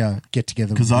definitely a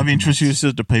get-together. Because I've introduced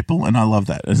it to people, and I love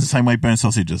that. It's the same way burnt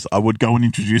sausages. I would go and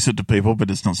introduce it to people, but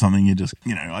it's not something you just,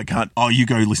 I can't, you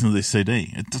go listen to this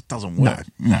CD. It just doesn't work.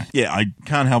 No. Yeah, I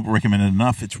can't help but recommend it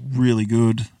enough. It's really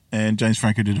good. And James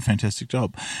Franco did a fantastic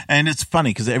job. And it's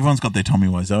funny because everyone's got their Tommy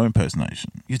Wiseau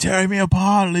impersonation. You're tearing me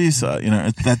apart, Lisa.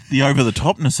 It's the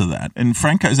over-the-topness of that. And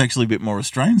Franco's actually a bit more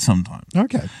restrained sometimes.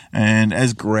 Okay. And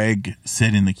as Greg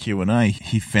said in the Q&A,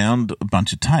 he found a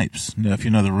bunch of tapes. Now, if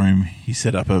you know The Room, he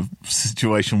set up a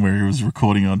situation where he was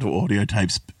recording onto audio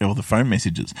tapes all the phone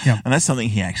messages. Yep. And that's something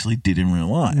he actually did in real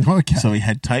life. Okay. So he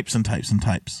had tapes and tapes and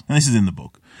tapes. And this is in the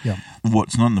book. Yeah.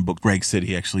 What's not in the book, Greg said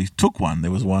he actually took one.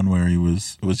 There was one where it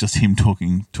was just him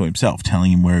talking to himself,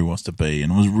 telling him where he wants to be,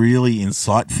 and it was really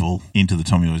insightful into the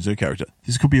Tommy Wiseau character.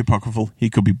 This could be apocryphal,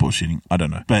 he could be bullshitting, I don't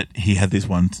know. But he had this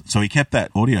one, so he kept that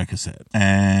audio cassette,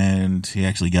 and he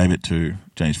actually gave it to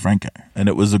James Franco. And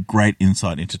it was a great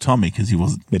insight into Tommy because he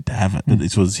wasn't meant to have it. But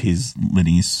this was his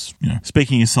letting his,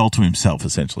 speaking his soul to himself,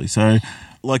 essentially. So,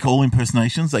 like all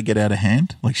impersonations, they get out of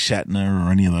hand, like Shatner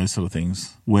or any of those sort of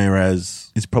things.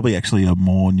 Whereas it's probably actually a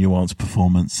more nuanced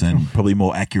performance and probably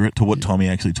more accurate to what Tommy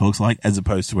actually talks like, as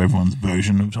opposed to everyone's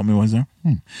version of Tommy Wiseau.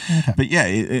 Okay. But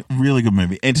yeah, really good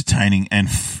movie, entertaining, and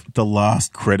the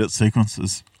last credit sequence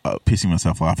is pissing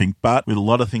myself laughing. But with a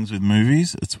lot of things with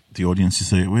movies, it's the audience you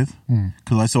see it with.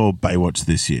 Because I saw Baywatch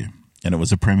this year. And it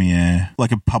was a premiere,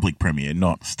 like a public premiere,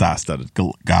 not star-studded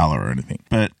gala or anything.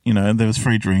 But, you know, there was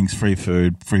free drinks, free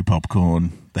food, free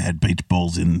popcorn. They had beach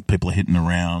balls in, people are hitting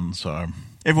around. So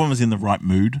everyone was in the right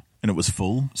mood. And it was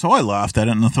full. So I laughed at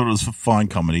it and I thought it was a fine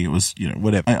comedy. It was, you know,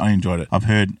 whatever. I enjoyed it. I've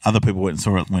heard other people went and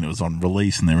saw it when it was on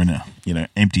release and they're in a, you know,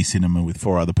 empty cinema with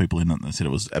 4 other people in it and they said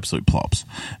it was absolute plops.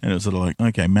 And it was sort of like,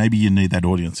 okay, maybe you need that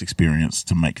audience experience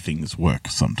to make things work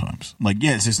sometimes. Like,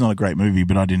 yes, it's not a great movie,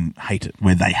 but I didn't hate it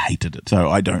where they hated it. So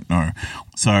I don't know.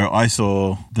 So I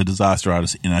saw The Disaster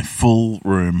Artist in a full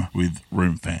room with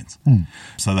room fans.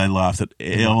 So they laughed at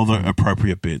all the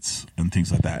appropriate bits and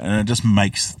things like that. And it just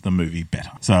makes the movie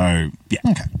better. So, yeah.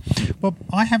 Okay. Well,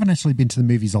 I haven't actually been to the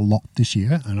movies a lot this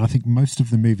year, and I think most of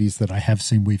the movies that I have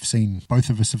seen, both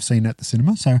of us have seen at the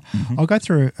cinema. So I'll go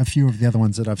through a few of the other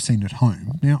ones that I've seen at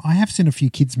home. Now, I have seen a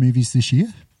few kids' movies this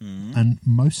year. And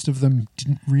most of them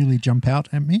didn't really jump out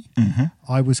at me.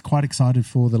 I was quite excited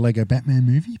for the Lego Batman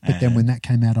movie, but then when that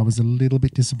came out, I was a little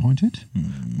bit disappointed.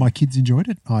 My kids enjoyed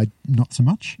it. I not so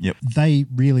much. Yep. They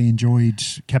really enjoyed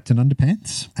Captain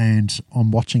Underpants, and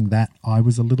on watching that, I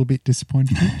was a little bit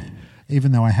disappointed.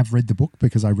 Even though I have read the book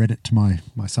because I read it to my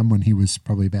son when he was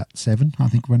probably about 7, I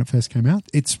think, when it first came out.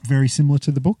 It's very similar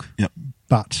to the book. Yep.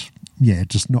 But yeah,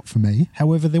 just not for me.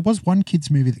 However, there was one kids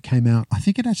movie that came out. I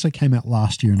think it actually came out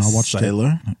last year and I watched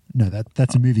Sailor? it. No,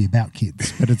 that's a movie about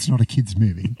kids, but it's not a kids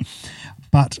movie.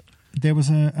 But there was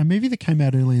a movie that came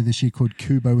out earlier this year called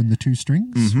Kubo and the Two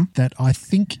Strings that I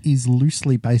think is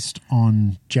loosely based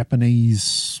on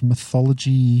Japanese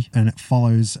mythology, and it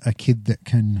follows a kid that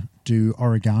can do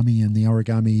origami and the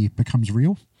origami becomes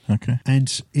real. Okay.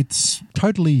 And it's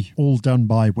totally all done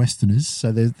by Westerners,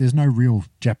 so there's no real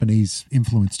Japanese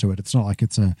influence to it. It's not like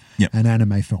it's an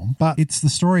anime film. But it's the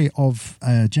story of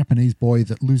a Japanese boy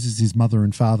that loses his mother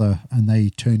and father, and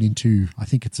they turn into, I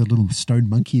think it's a little stone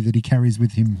monkey that he carries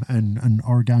with him, and an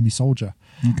origami soldier.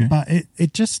 Okay. But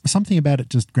it just, something about it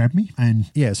just grabbed me.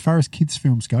 And yeah, as far as kids'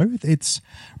 films go, it's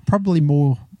probably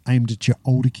more aimed at your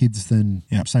older kids than,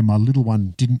 say, my little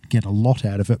one didn't get a lot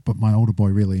out of it, but my older boy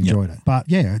really enjoyed it. But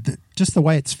yeah, just the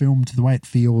way it's filmed, the way it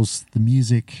feels, the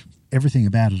music, everything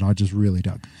about it, I just really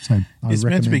dug. So it's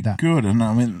meant to be that. good, and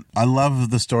I mean, I love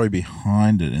the story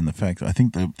behind it, and the fact I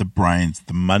think the brains,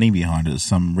 the money behind it is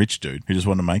some rich dude who just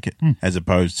wanted to make it, as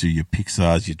opposed to your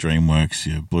Pixar's, your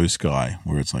DreamWorks, your Blue Sky,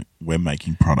 where it's like we're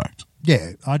making product.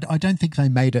 Yeah, I don't think they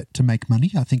made it to make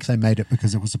money. I think they made it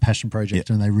because it was a passion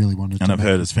project and they really wanted to. And I've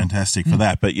heard it's fantastic for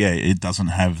that. But yeah, it doesn't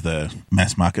have the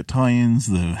mass market tie-ins,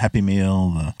 the Happy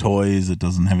Meal, the toys. It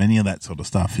doesn't have any of that sort of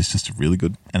stuff. It's just a really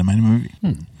good animated movie.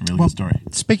 Really good story.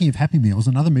 Speaking of Happy Meals,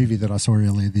 another movie that I saw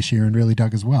earlier this year and really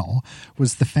dug as well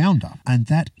was The Founder. And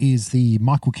that is the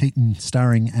Michael Keaton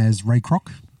starring as Ray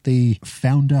Kroc. The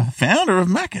founder of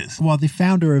Macca's. Well, the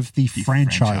founder of the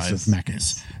franchise of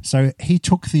Macca's. So he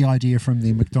took the idea from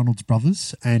the McDonald's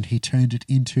brothers and he turned it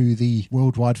into the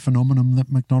worldwide phenomenon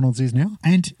that McDonald's is now.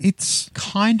 And it's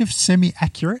kind of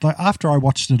semi-accurate. Like, after I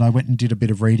watched it, I went and did a bit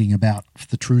of reading about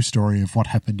the true story of what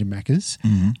happened in Macca's.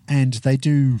 And they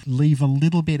do leave a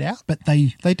little bit out, but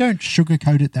they don't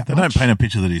sugarcoat it that much. They don't paint a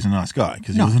picture that he's a nice guy,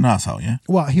 because he was an asshole, yeah?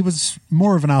 Well, he was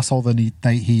more of an asshole than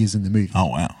he is in the movie. Oh,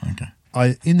 wow. Okay.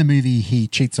 In the movie, he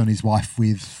cheats on his wife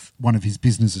with one of his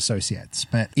business associates,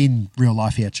 but in real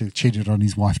life, he actually cheated on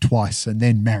his wife twice and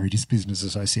then married his business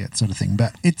associate, sort of thing.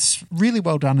 But it's really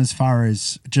well done as far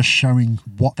as just showing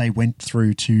what they went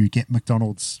through to get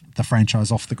McDonald's, the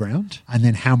franchise, off the ground, and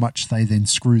then how much they then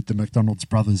screwed the McDonald's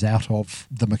brothers out of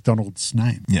the McDonald's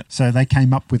name. Yeah. So they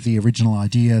came up with the original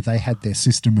idea, they had their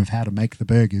system of how to make the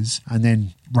burgers, and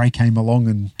then Ray came along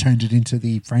and turned it into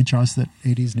the franchise that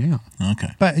it is now.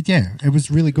 Okay. But yeah, it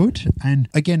was really good. And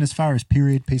again, as far as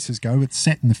period pieces go, it's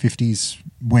set in the 50s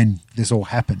when this all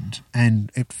happened,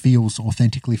 and it feels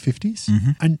authentically 50s.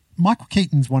 And Michael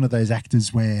Keaton's one of those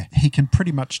actors where he can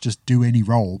pretty much just do any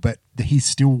role, but he's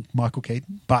still Michael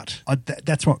Keaton. But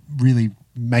that's what really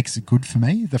makes it good for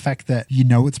me. The fact that you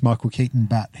know it's Michael Keaton,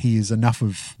 but he is enough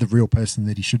of the real person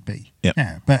that he should be. Yep.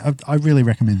 Yeah, but I really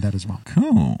recommend that as well.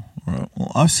 Cool. Right.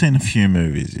 Well, I've seen a few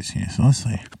movies this year, so let's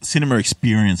say cinema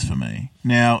experience for me.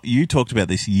 Now, you talked about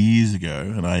this years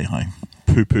ago, and I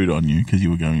poo-pooed on you because you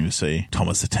were going to see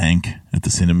Thomas the Tank at the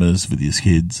cinemas with his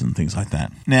kids and things like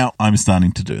that. Now, I'm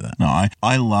starting to do that. No,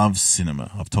 I love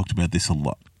cinema. I've talked about this a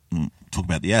lot. Talk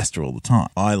about the Astor all the time.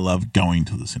 I love going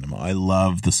to the cinema. I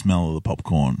love the smell of the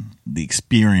popcorn, the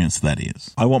experience that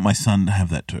is. I want my son to have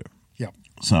that too. Yep.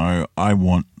 So I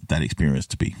want that experience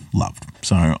to be loved.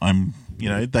 So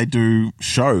they do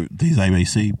show these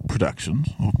ABC productions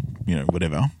or,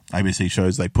 whatever ABC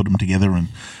shows, they put them together in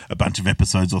a bunch of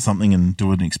episodes or something and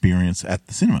do an experience at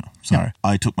the cinema. So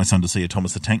I took my son to see a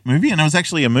Thomas the Tank movie, and it was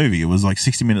actually a movie. It was like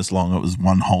 60 minutes long. It was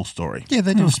one whole story. Yeah,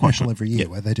 they do a special every year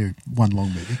where they do one long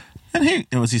movie. And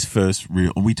it was his first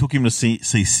real... We took him to see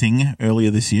Sing earlier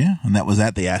this year, and that was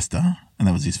at the Astor, and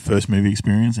that was his first movie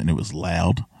experience, and it was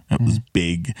loud. It was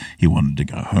big. He wanted to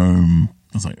go home.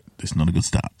 I was like, this is not a good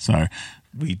start. So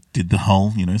we did the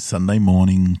whole, Sunday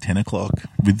morning, 10 o'clock,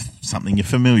 with something you're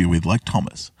familiar with, like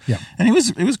Thomas. Yeah. And it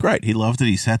was great. He loved it.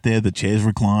 He sat there, the chairs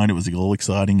reclined. It was all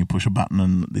exciting. You push a button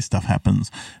and this stuff happens.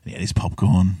 And he had his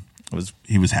popcorn.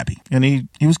 He was happy. And he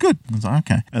was good. I was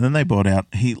like, okay. And then they brought out,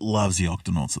 he loves the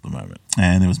Octonauts at the moment.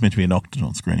 And there was meant to be an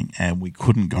Octonaut screening, and we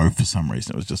couldn't go for some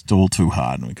reason. It was just all too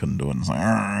hard, and we couldn't do it. And it's like,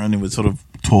 and it was sort of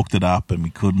talked it up, and we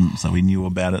couldn't, so we knew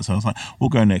about it. So I was like, we'll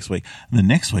go next week. And the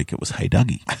next week, it was Hey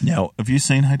Dougie. Now, have you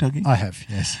seen Hey Dougie? I have,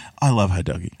 yes. I love Hey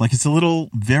Dougie. Like, it's a little,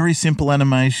 very simple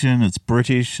animation. It's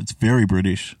British. It's very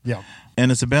British. Yeah.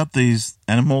 And it's about these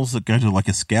animals that go to like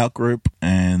a scout group,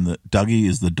 and Dougie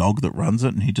is the dog that runs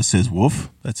it, and he just says woof.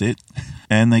 That's it.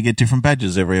 And they get different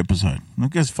badges every episode. And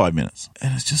it goes 5 minutes.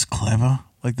 And it's just clever.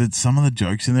 Like, some of the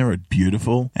jokes in there are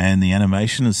beautiful, and the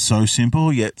animation is so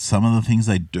simple, yet some of the things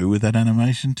they do with that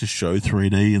animation to show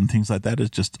 3D and things like that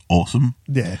is just awesome.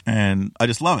 Yeah. And I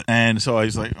just love it. And so I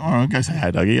was like, I'll go say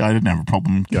Hey Dougie. I didn't have a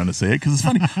problem going to see it because it's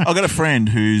funny. I've got a friend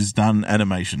who's done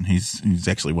animation. He's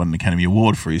actually won an Academy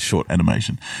Award for his short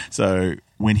animation. So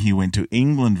when he went to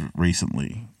England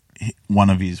recently, one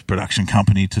of his production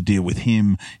company to deal with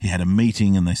him, he had a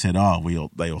meeting, and they said,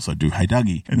 they also do Hey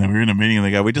Dougie. And they were in a meeting, and they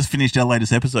go, we just finished our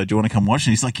latest episode. Do you want to come watch?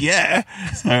 And he's like, yeah.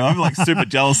 So I'm like super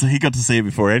jealous that he got to see it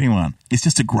before anyone. It's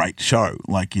just a great show.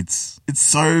 Like, it's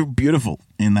so beautiful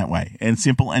in that way, and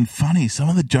simple and funny. Some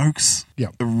of the jokes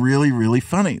are really, really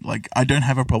funny. Like, I don't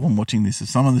have a problem watching this.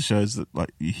 Some of the shows that like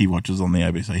he watches on the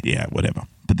ABC, yeah, whatever.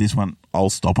 But this one, I'll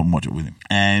stop and watch it with him.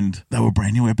 And they were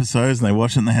brand new episodes, and they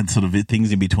watched it, and they had sort of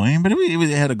things in between, but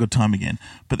we had a good time again.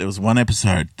 But there was one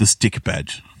episode, the stick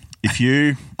badge.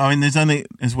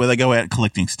 It's where they go out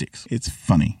collecting sticks. It's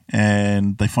funny.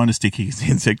 And they find a stick, he's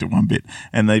insect at one bit,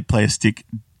 and they play a stick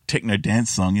techno dance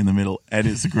song in the middle, and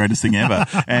it's the greatest thing ever.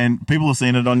 And people have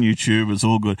seen it on YouTube. It's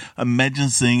all good. Imagine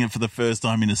seeing it for the first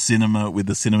time in a cinema with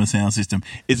the cinema sound system.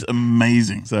 It's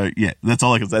amazing. So yeah, that's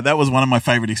all I can say. That was one of my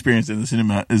favorite experiences in the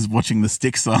cinema, is watching the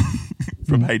stick song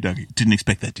from Hey Dougie. Didn't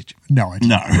expect that, did you? No, I didn't.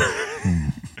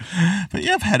 No. But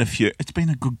yeah, I've had a few. It's been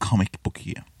a good comic book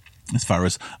year as far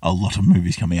as a lot of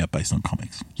movies coming out based on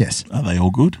comics. Yes. Are they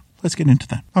all good? Let's get into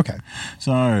that. Okay.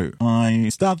 So I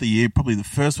start the year, probably the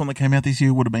first one that came out this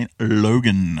year would have been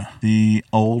Logan, the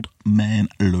old man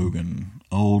Logan.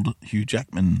 Old Hugh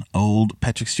Jackman, old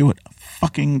Patrick Stewart.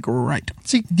 Fucking great.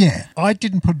 See, yeah, I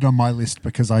didn't put it on my list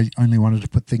because I only wanted to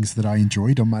put things that I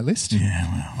enjoyed on my list. Yeah,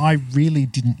 well. I really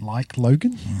didn't like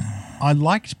Logan. I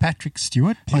liked Patrick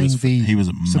Stewart playing he was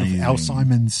sort of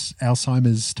amazing.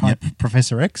 Alzheimer's type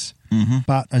Professor X. Mm-hmm.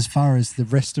 But as far as the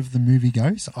rest of the movie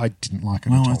goes, I didn't like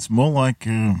it at all. Well, it's more like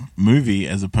a movie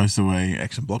as opposed to a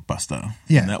action blockbuster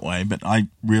in that way. But I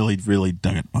really, really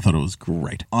dug it. I thought it was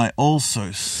great. I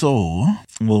also saw,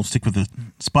 we'll stick with the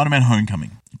Spider-Man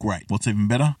Homecoming. Great. What's even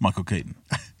better? Michael Keaton.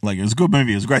 Like, it was a good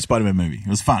movie. It was a great Spider-Man movie. It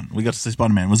was fun. We got to see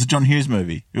Spider-Man. It was a John Hughes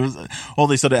movie. It was all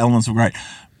these sort of elements were great.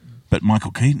 But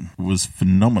Michael Keaton was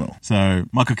phenomenal. So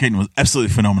Michael Keaton was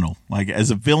absolutely phenomenal. Like,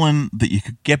 as a villain that you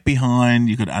could get behind,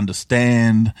 you could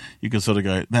understand, you could sort of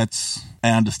go, I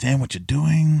understand what you're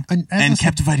doing, and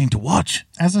captivating to watch.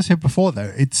 As I said before,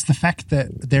 though, it's the fact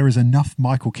that there is enough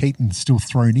Michael Keaton still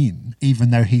thrown in,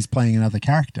 even though he's playing another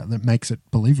character, that makes it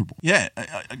believable. Yeah,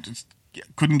 I just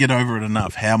couldn't get over it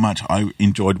enough how much I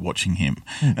enjoyed watching him.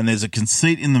 And there's a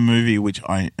conceit in the movie which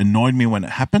annoyed me when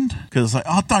it happened, because it's like,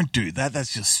 oh, don't do that.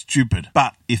 That's just stupid.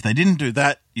 But if they didn't do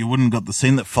that, you wouldn't have got the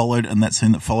scene that followed, and that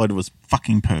scene that followed was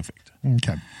fucking perfect.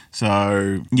 Okay.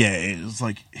 So, yeah, it's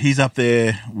like he's up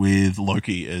there with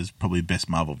Loki as probably the best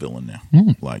Marvel villain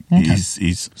now. Like,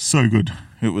 he's so good.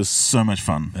 It was so much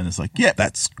fun. And it's like, yeah,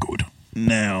 that's good.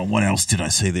 Now, what else did I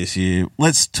see this year?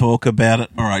 Let's talk about it.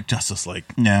 All right, Justice League.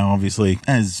 Now, obviously,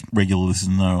 as regular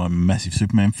listeners know, I'm a massive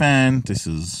Superman fan. This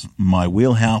is my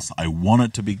wheelhouse. I want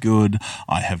it to be good.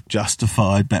 I have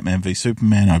justified Batman v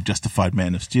Superman. I've justified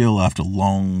Man of Steel after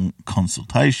long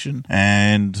consultation.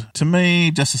 And to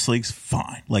me, Justice League's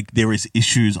fine. Like, there is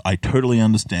issues I totally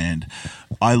understand.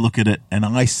 I look at it and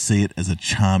I see it as a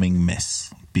charming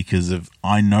mess. because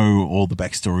I know all the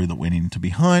backstory that went into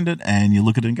behind it, and you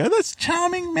look at it and go, that's a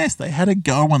charming mess. They had a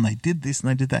go and they did this and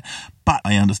they did that. But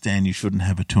I understand you shouldn't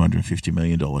have a $250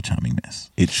 million charming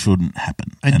mess. It shouldn't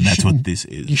happen. And that's what this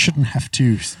is. You shouldn't have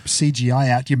to CGI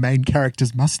out your main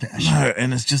character's mustache. No,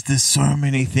 and it's just there's so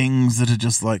many things that are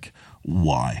just like,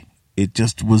 why? It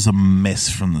just was a mess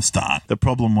from the start. The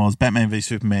problem was Batman v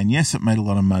Superman, yes, it made a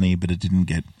lot of money, but it didn't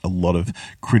get a lot of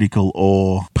critical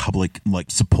or public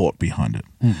support behind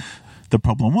it. The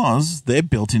problem was they're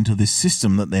built into this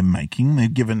system that they're making.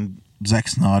 They've given Zack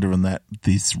Snyder and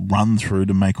this run through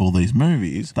to make all these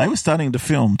movies. They were starting to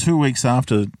film 2 weeks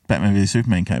after Batman v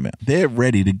Superman came out. They're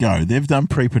ready to go. They've done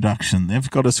pre-production. They've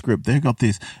got a script. They've got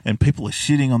this. And people are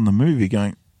shitting on the movie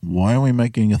going, why are we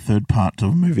making a third part to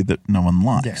a movie that no one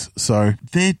likes? Yeah. So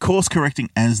they're course correcting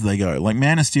as they go. Like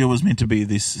Man of Steel was meant to be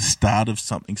this start of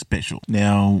something special.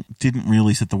 Now, didn't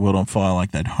really set the world on fire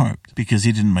like they'd hoped because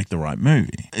he didn't make the right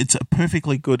movie. It's a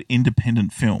perfectly good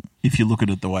independent film if you look at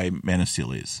it the way Man of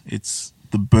Steel is. It's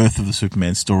the birth of the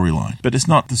Superman storyline. But it's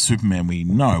not the Superman we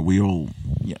know. We all,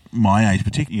 my age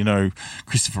particularly,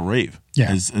 Christopher Reeve.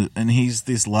 Yeah. And he's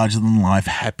this larger-than-life,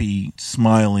 happy,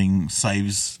 smiling,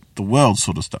 saves the world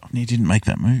sort of stuff. And he didn't make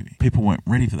that movie. People weren't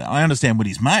ready for that. I understand what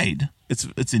he's made.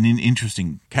 It's an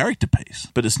interesting character piece,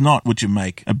 but it's not what you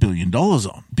make $1 billion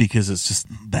on because it's just,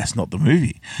 that's not the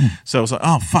movie. So I was like,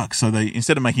 oh, fuck. So they,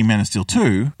 instead of making Man of Steel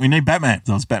 2, we need Batman.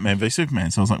 So it's Batman v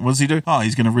Superman. So I was like, what does he do? Oh,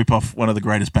 he's going to rip off one of the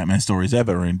greatest Batman stories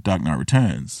ever in Dark Knight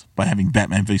Returns by having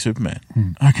Batman v Superman.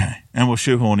 Okay. And we'll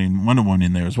shoehorn in Wonder Woman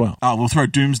in there as well. Oh, we'll throw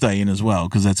Doomsday in as well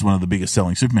because that's one of the biggest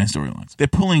selling Superman storylines. They're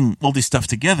pulling all this stuff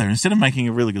together. Instead of making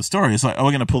a really good story, it's like, oh,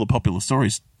 we're going to pull the popular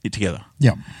stories together.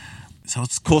 Yeah. So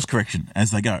it's course correction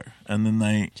as they go. And then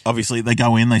they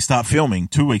go in, they start filming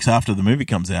 2 weeks after the movie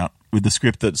comes out with the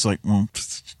script that's like, well,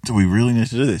 do we really need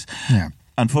to do this? Yeah.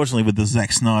 Unfortunately, with the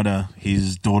Zack Snyder,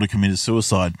 his daughter committed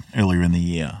suicide earlier in the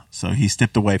year. So he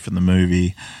stepped away from the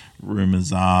movie.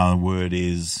 Rumours are, word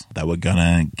is, they were going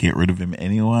to get rid of him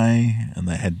anyway. And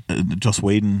they had Joss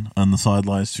Whedon on the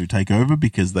sidelines to take over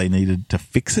because they needed to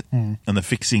fix it. And the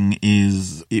fixing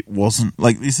is, it wasn't,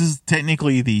 this is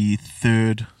technically the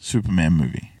third Superman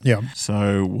movie. Yeah.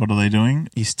 So what are they doing?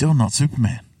 He's still not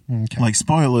Superman. Okay.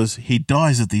 Spoilers, he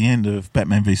dies at the end of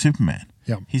Batman v Superman.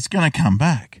 Yeah. He's going to come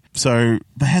back. So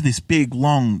they had this big,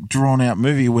 long, drawn-out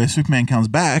movie where Superman comes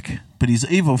back, but he's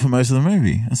evil for most of the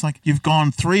movie. It's like, you've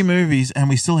gone 3 movies and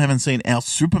we still haven't seen our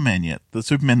Superman yet. The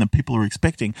Superman that people are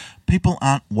expecting. People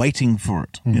aren't waiting for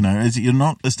it.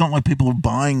 It's not like people are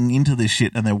buying into this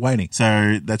shit and they're waiting.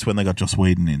 So that's when they got Joss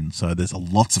Whedon in. So there's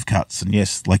lots of cuts. And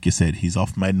yes, like you said, he's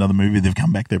off, made another movie. They've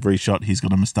come back, they've reshot. He's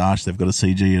got a moustache. They've got a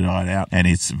CG it out. And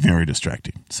it's very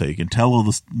distracting. So you can tell all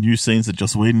the new scenes that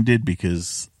Joss Whedon did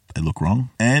because they look wrong.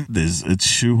 And it's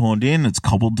shoehorned in, it's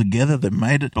cobbled together, they've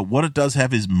made it. But what it does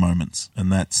have is moments.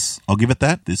 And I'll give it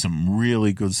that. There's some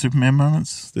really good Superman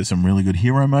moments. There's some really good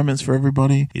hero moments for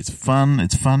everybody. It's fun,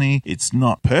 it's funny. It's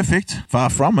not perfect, far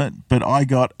from it, but I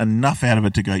got enough out of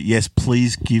it to go, yes,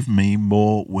 please give me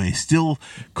more. We're still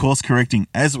course correcting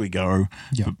as we go,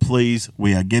 but please,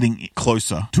 we are getting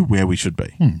closer to where we should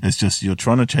be. It's just, you're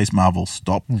trying to chase Marvel,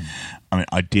 stop. I mean,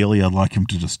 ideally, I'd like him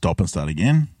to just stop and start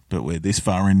again. But we're this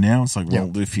far in now. It's like,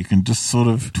 well, if you can just sort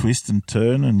of twist and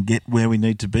turn and get where we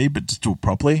need to be, but just do it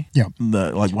properly. Yeah.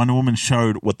 Wonder Woman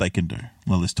showed what they can do.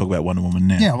 Well, let's talk about Wonder Woman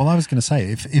now. Yeah, well, I was going to say,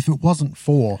 if it wasn't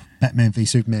for Batman v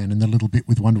Superman and the little bit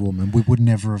with Wonder Woman, we would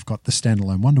never have got the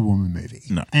standalone Wonder Woman movie.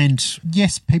 No. And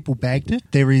yes, people bagged it.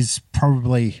 There is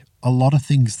probably a lot of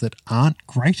things that aren't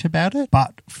great about it,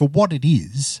 but for what it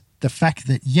is, the fact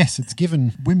that, yes, it's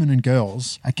given women and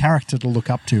girls a character to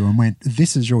look up to and went,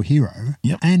 this is your hero.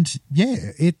 Yep. And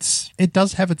yeah, it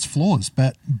does have its flaws,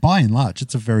 but by and large,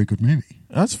 it's a very good movie.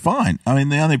 That's fine. I mean,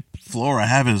 the only flaw I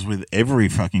have is with every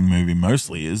fucking movie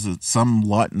mostly is that some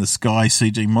light in the sky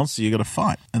CG monster you got to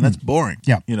fight. And that's boring.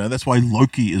 Yeah. That's why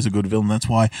Loki is a good villain. That's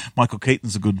why Michael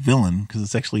Keaton's a good villain, because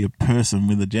it's actually a person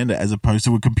with a gender as opposed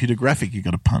to a computer graphic you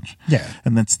got to punch. Yeah.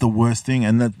 And that's the worst thing.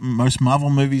 And that most Marvel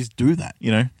movies do that.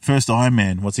 First Iron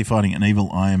Man, what's he fighting? An evil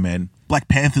Iron Man. Black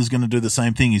Panther's going to do the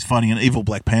same thing. He's fighting an evil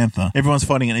Black Panther. Everyone's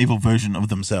fighting an evil version of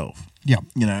themselves. Yeah.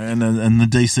 And the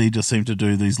DC just seem to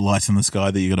do these lights in the sky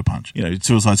that you got to punch.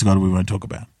 Suicide Squad we won't talk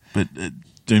about. But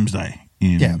Doomsday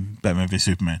in Batman v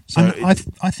Superman. So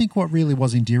I think what really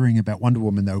was endearing about Wonder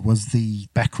Woman, though, was the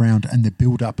background and the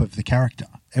build-up of the character.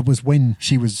 It was when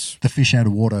she was the fish out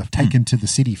of water taken to the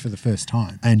city for the first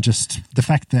time. And just the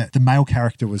fact that the male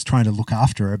character was trying to look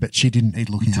after her, but she didn't need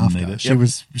looking after.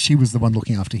 She was the one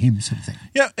looking after him, sort of thing.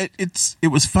 Yeah, it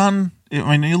was fun.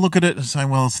 I mean, you look at it and say,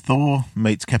 well, it's Thor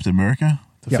meets Captain America.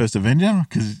 the Yep. first Avenger,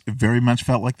 because it very much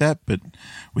felt like that, but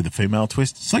with a female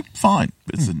twist. It's like, fine.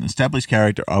 It's an established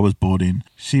character I was bought in.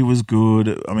 She was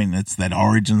good. I mean, it's that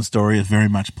origin story. It very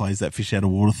much plays that fish out of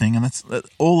water thing, and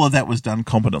all of that was done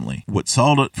competently. What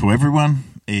sold it for everyone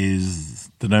is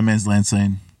the No Man's Land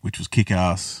scene, which was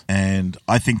kick-ass, and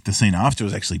I think the scene after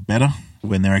was actually better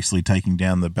when they're actually taking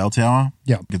down the bell tower.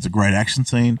 Yeah. It's a great action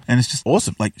scene, and it's just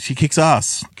awesome. Like, she kicks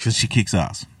ass because she kicks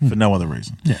ass for no other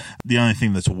reason. Yeah. The only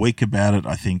thing that's weak about it,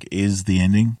 I think, is the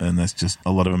ending, and that's just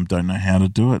a lot of them don't know how to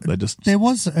do it. There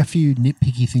was a few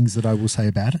nitpicky things that I will say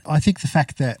about it. I think the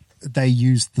fact that they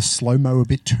used the slow-mo a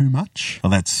bit too much. Well,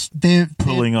 that's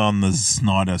pulling on the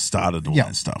Snyder started all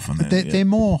that stuff. And they're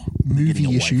more movie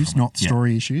away issues, from it. not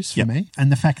story issues for me.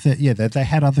 And the fact that, that they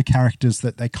had other characters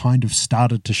that they kind of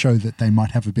started to show that they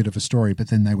might have a bit of a story, but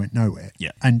then they went nowhere.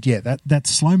 Yeah. And that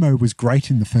slow-mo was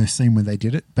great in the first scene when they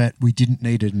did it, but we didn't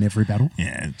need it in every battle.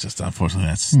 Yeah, just unfortunately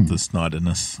that's the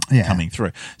Snyderness coming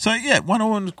through. So, Wonder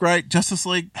Woman was great. Justice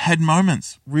League had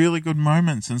moments, really good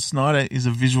moments, and Snyder is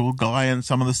a visual guy, and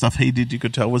some of the stuff he did, you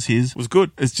could tell was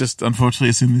good. It's just, unfortunately,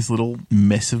 it's in this little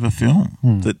mess of a film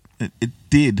that it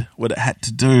did what it had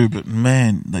to do, but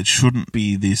man, that shouldn't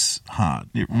be this hard.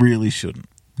 It really shouldn't.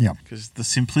 Yeah. Because the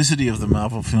simplicity of the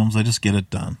Marvel films, they just get it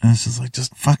done. And it's just like,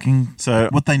 So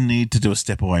what they need to do is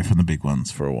step away from the big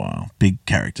ones for a while. Big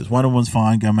characters. Wonder Woman's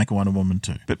fine, go make a Wonder Woman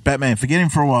 2. But Batman, forget him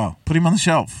for a while. Put him on the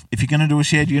shelf. If you're going to do a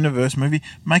shared universe movie,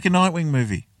 make a Nightwing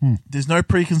movie. There's no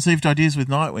preconceived ideas with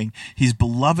Nightwing. He's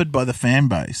beloved by the fan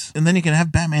base. And then you can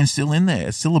have Batman still in there.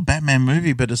 It's still a Batman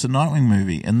movie, but it's a Nightwing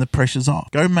movie, and the pressure's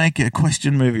off. Go make a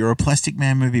Question movie or a Plastic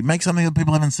Man movie. Make something that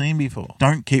people haven't seen before.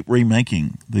 Don't keep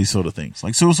remaking these sort of things.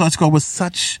 Like Suicide Squad was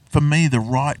such, for me, the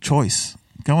right choice.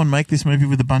 Go and make this movie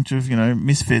with a bunch of,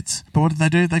 misfits. But what did they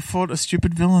do? They fought a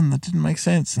stupid villain that didn't make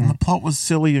sense. And the plot was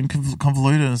silly and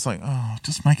convoluted. And it's like,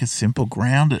 just make it simple,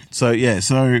 ground it. So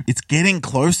it's getting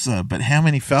closer, but how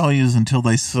many failures until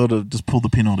they sort of just pull the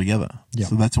pin all together? Yeah.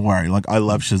 So that's a worry. Like, I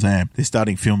love Shazam. They're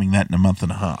starting filming that in a month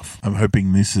and a half. I'm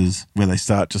hoping this is where they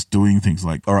start just doing things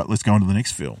like, all right, let's go on to the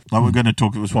next film. Like, we're going to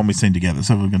talk, it was one we've seen together,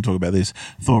 so we're going to talk about this.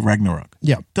 Thor Ragnarok.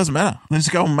 Yeah. Doesn't matter. Let's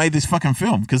go and make this fucking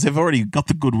film, because they've already got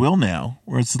the goodwill now,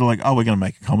 where it's sort of like, we're going to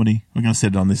make a comedy. We're going to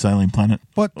set it on this alien planet.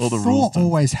 But all the Thor rules done.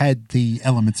 always had the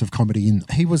elements of comedy in.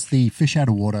 He was the fish out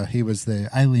of water. He was the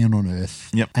alien on Earth.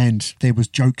 Yep. And there was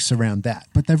jokes around that.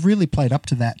 But they've really played up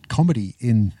to that comedy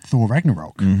in Thor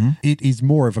Ragnarok. Mm-hmm. It is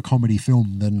more of a comedy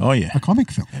film than a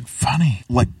comic film. And funny.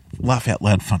 Like, laugh out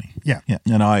loud funny. Yeah.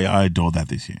 And I adored that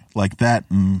this year. Like that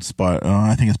and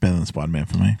I think it's better than Spider-Man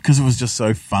for me, because it was just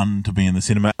so fun to be in the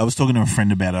cinema. I was talking to a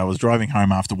friend about it. I was driving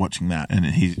home after watching that, and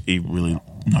he really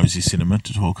knows his cinema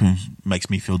to talk, and makes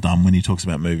me feel dumb when he talks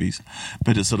about movies.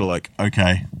 But it's sort of like,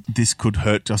 okay, this could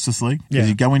hurt Justice League. Because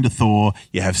you go into Thor,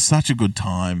 you have such a good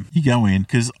time. You go in,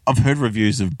 because I've heard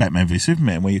reviews of Batman v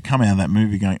Superman where you come out of that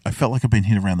movie going, I felt like I've been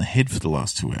hit around the head for the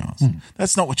last 2 hours.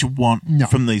 That's not what you want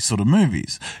from these sort of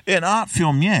movies. An art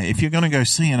film, if you're going to go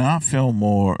see an art film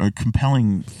or a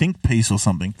compelling think piece or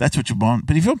something, that's what you want.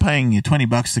 But if you're paying your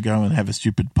 $20 to go and have a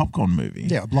stupid popcorn movie,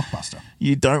 a blockbuster,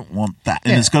 you don't want that.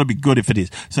 And it's got to be good if it is.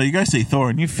 So you go see Thor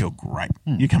and you feel great.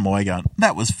 You come away going,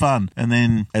 that was fun. And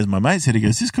then, as my mate said, he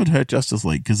goes, this could hurt Justice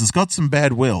League because it's got some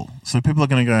bad will. So people are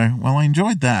going to go, well, I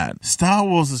enjoyed that. Star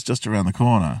Wars is just around the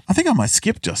corner. I think I might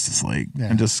skip Justice League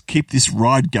and just keep this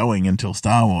ride going until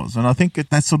Star Wars. And I think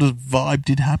that sort of vibe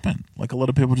did happen. Like, a lot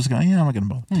of people just go, I'm not going to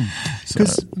bother.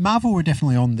 Because Marvel were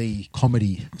definitely on the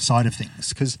comedy side of things,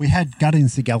 because we had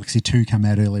Guardians of the Galaxy 2 come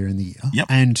out earlier in the year. Yep.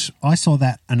 And I saw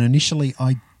that, and initially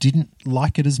I didn't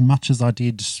like it as much as I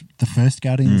did the first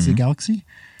Guardians of the Galaxy.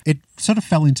 It sort of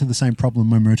fell into the same problem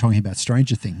when we were talking about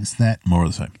Stranger Things. That more of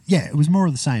the same. Yeah, it was more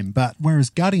of the same. But whereas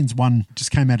Guardians 1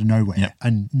 just came out of nowhere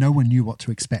and no one knew what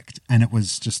to expect, and it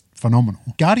was just phenomenal.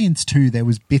 Guardians 2, there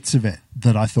was bits of it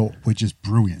that I thought were just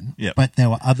brilliant. Yep. But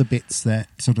there were other bits that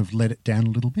sort of let it down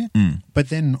a little bit. But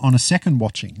then on a second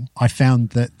watching, I found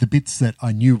that the bits that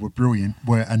I knew were brilliant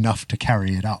were enough to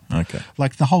carry it up. Okay.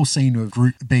 Like the whole scene of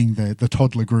Groot being the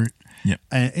toddler Groot. Yep.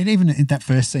 And even in that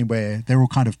first scene where they're all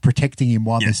kind of protecting him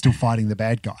while they're still fighting the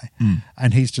bad guy,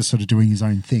 and he's just sort of doing his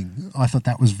own thing, I thought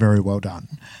that was very well done.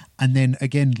 And then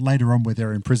again, later on where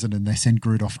they're in prison and they send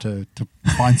Groot off to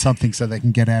find something so they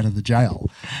can get out of the jail,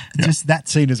 just that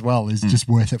scene as well is just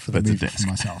worth it for the movie for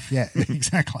myself. Yeah,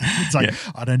 exactly. It's like,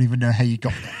 I don't even know how you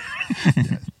got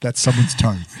that. That's someone's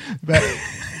toe. But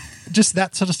just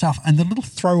that sort of stuff. And the little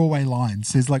throwaway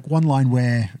lines. There's like one line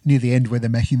where near the end where they're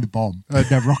making the bomb. No,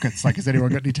 rockets. Like, has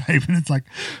anyone got any tape? And it's like,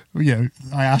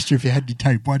 I asked you if you had any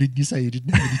tape. Why didn't you say you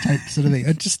didn't have any tape? Sort of thing.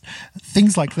 And just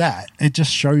things like that. It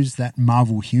just shows that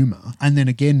Marvel humor. And then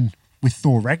again, with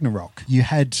Thor Ragnarok, you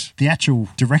had the actual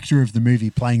director of the movie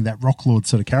playing that Rock Lord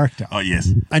sort of character. Oh, yes.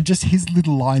 And just his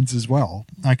little lines as well.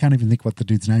 I can't even think what the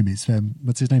dude's name is.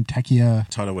 What's his name? Takia.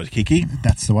 Taika Waititi.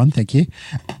 That's the one, thank you.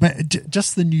 But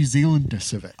just the New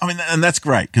Zealandness of it. I mean, and that's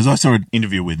great, because I saw an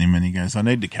interview with him and he goes, I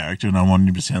need the character and I wanted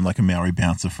him to sound like a Maori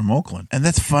bouncer from Auckland. And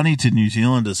that's funny to New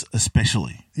Zealanders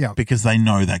especially. Yeah. Because they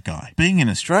know that guy. Being in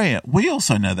Australia, we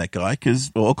also know that guy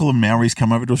because Auckland Maoris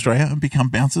come over to Australia and become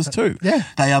bouncers too. Yeah.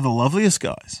 They are the loveliest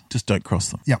guys. Just don't cross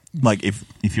them. Yeah. Like if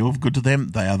you're good to them,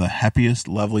 they are the happiest,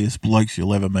 loveliest blokes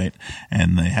you'll ever meet.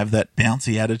 And they have that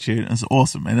bouncy attitude. It's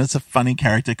awesome. And it's a funny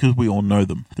character because we all know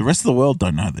them. The rest of the world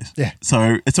don't know this. Yeah.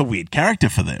 So it's a weird character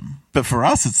for them. But for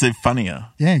us, it's funnier.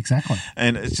 Yeah, exactly.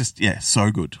 And it's just, so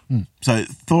good. So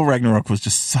Thor Ragnarok was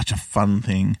just such a fun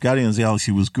thing. Guardians of the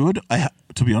Galaxy was good.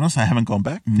 To be honest, I haven't gone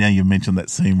back. Now you mentioned that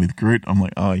scene with Groot. I'm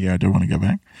like, oh, yeah, I do want to go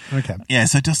back. Okay. Yeah,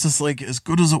 so Justice League, as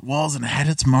good as it was and it had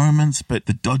its moments, but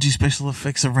the dodgy special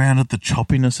effects around it, the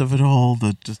choppiness of it all,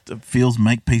 it feels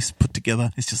make-piece put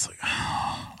together. It's just like,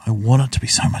 I want it to be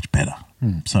so much better.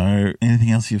 So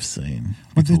anything else you've seen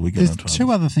before we get on to There's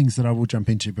two other things that I will jump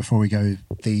into before we go,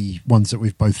 the ones that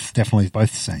we've definitely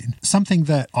both seen. Something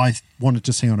that I wanted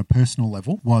to see on a personal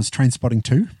level was Trainspotting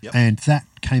 2, and that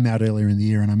came out earlier in the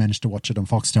year and I managed to watch it on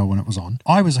Foxtel when it was on.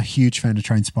 I was a huge fan of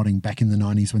Trainspotting back in the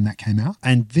 90s when that came out,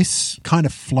 and this kind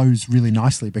of flows really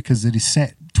nicely because it is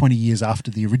set 20 years after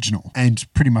the original, and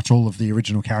pretty much all of the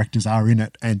original characters are in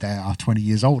it and they are 20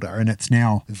 years older, and it's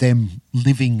now them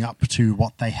living up to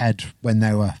what they had when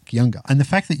they were younger. And the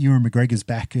fact that Ewan McGregor's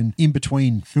back, and in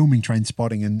between filming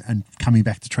Trainspotting and coming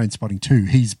back to Trainspotting 2,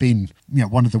 he's been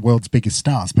one of the world's biggest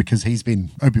stars because he's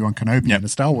been Obi-Wan Kenobi in a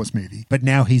Star Wars movie, but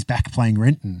now he's back playing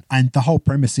Renton. And the whole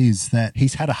premise is that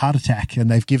he's had a heart attack and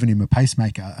they've given him a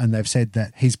pacemaker and they've said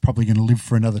that he's probably going to live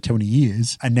for another 20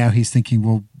 years, and now he's thinking,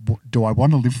 well, do I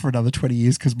want to live for another 20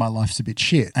 years because my life's a bit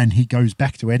shit? And he goes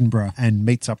back to Edinburgh and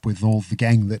meets up with all the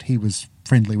gang that he was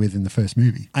friendly with in the first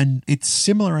movie. And it's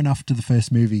similar enough to the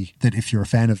first movie that if you're a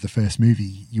fan of the first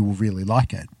movie, you will really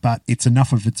like it. But it's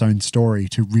enough of its own story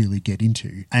to really get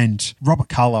into. And Robert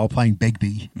Carlyle playing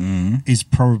Begbie is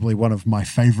probably one of my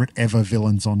favourite ever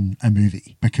villains on a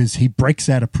movie, because he breaks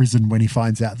out of prison when he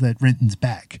finds out that Renton's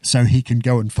back, so he can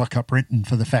go and fuck up Renton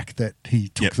for the fact that he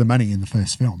took the money in the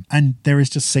first film. And there is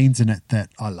just scenes in it that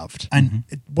I loved. And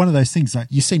one of those things, like,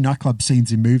 you see nightclub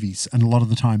scenes in movies and a lot of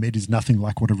the time it is nothing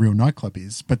like what a real nightclub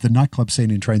is. But the nightclub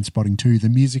scene in Trainspotting 2, the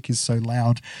music is so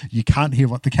loud you can't hear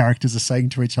what the characters are saying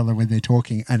to each other when they're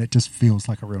talking, and it just feels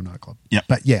like a real nightclub.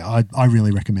 But yeah, I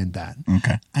really recommend that.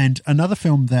 Okay. And another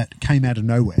film that came out of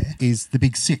nowhere is The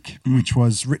Big Sick, which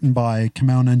was written by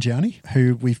Kamal Nanjiani,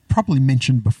 who we've probably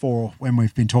mentioned before when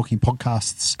we've been talking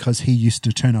podcasts, because he used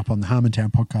to turn up on the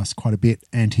Harmontown podcast quite a bit,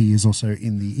 and he is also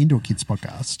in the Indoor Kids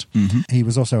podcast. He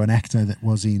was also an actor that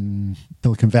was in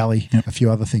Silicon Valley, a few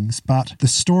other things. But the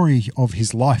story of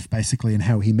his life, basically, and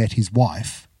how he met his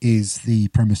wife is the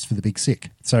premise for The Big Sick.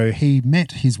 So he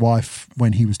met his wife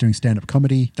when he was doing stand-up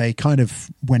comedy. They kind of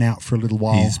went out for a little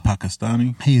while. He's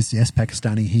Pakistani. He is, yes,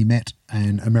 Pakistani. He met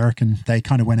an American. They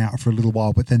kind of went out for a little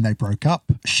while, but then they broke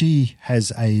up. She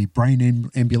has a brain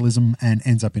embolism and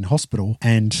ends up in hospital,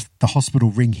 and the hospital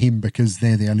ring him because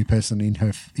they're the only person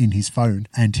in his phone,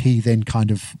 and he then kind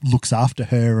of looks after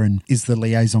her and is the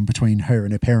liaison between her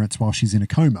and her parents while she's in a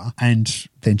coma. And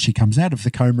then she comes out of the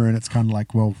coma and it's kind of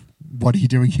like, well, what are you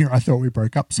doing here? I thought we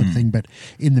broke up, sort of thing. But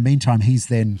in the meantime, he's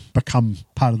then become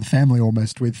part of the family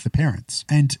almost with the parents.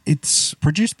 And it's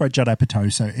produced by Judd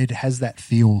Apatow, so it has that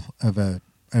feel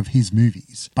of his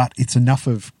movies, but it's enough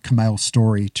of Kamal's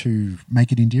story to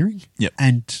make it endearing.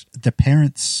 And the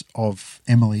parents of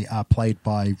Emily are played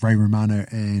by Ray Romano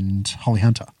and Holly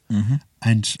Hunter.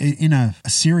 And in a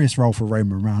serious role for Ray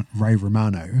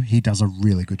Romano, he does a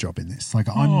really good job in this. Like,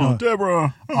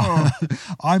 Deborah.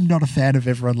 I'm not a fan of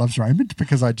Everyone Loves Raymond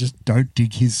because I just don't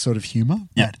dig his sort of humour.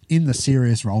 But in the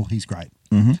serious role, he's great.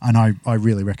 And I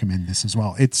really recommend this as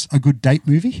well. It's a good date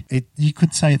movie. You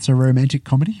could say it's a romantic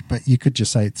comedy, but you could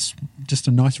just say it's just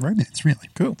a nice romance, really.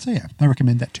 Cool. So yeah, I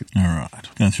recommend that too. All right.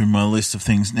 Going through my list of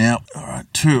things now. All right.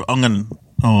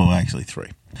 Actually 3.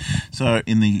 So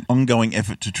in the ongoing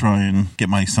effort to try and get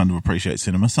my son to appreciate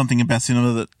cinema, something about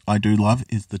cinema that I do love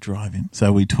is the drive-in.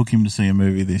 So we took him to see a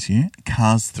movie this year,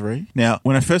 Cars 3. Now,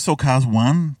 when I first saw Cars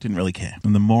 1, didn't really care.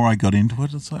 And the more I got into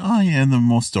it, it's like, oh yeah, and the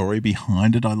more story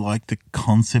behind it. I like the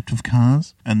concept of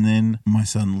cars. And then my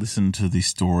son listened to the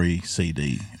story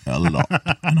CD a lot.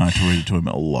 And I had to read it to him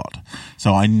a lot.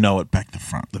 So I know it back to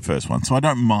front, the first one. So I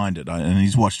don't mind it. And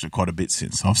he's watched it quite a bit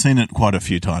since. So I've seen it quite a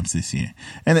few times this year.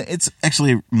 And it's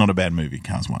actually not a bad movie,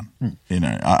 Cars 1. You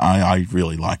know, I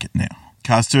really like it now.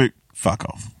 Cars 2, fuck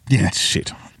off. Yeah. It's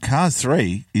shit. Cars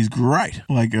 3 is great.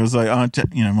 Like, I was like,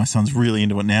 my son's really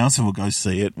into it now, so we'll go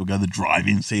see it. We'll go to the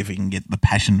drive-in, see if we can get the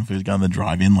passion for going to the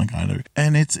drive-in like I do.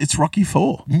 And it's Rocky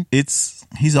 4.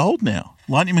 He's old now.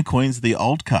 Lightning McQueen's the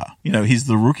old car. He's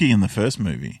the rookie in the first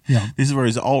movie. Yeah. This is where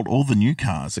he's old. All the new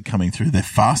cars are coming through. They're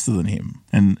faster than him.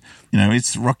 And,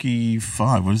 it's Rocky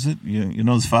 5. What is it? You're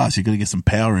not as fast. You've got to get some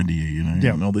power into you,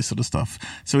 and all this sort of stuff.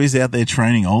 So he's out there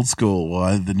training old school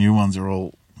while the new ones are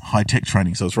all high-tech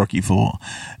training, so it's Rocky 4.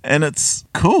 And it's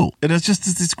cool. And it's just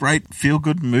this great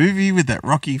feel-good movie with that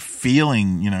Rocky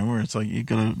feeling, where it's like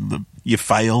you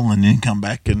fail and then come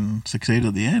back and succeed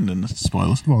at the end, and it's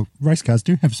spoilers. Well, race cars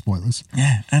do have spoilers.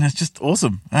 Yeah, and it's just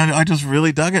awesome. And I just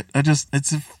really dug it.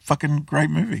 It's a fucking great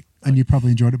movie. And you probably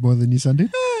enjoyed it more than your son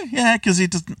did? Yeah, because he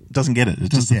doesn't get it. It's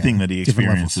just the thing that he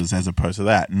experiences as opposed to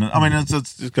that. And I mean,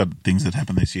 it's got things that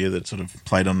happened this year that sort of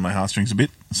played on my heartstrings a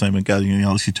bit. Same with Guardians of the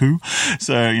Galaxy 2.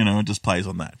 So, it just plays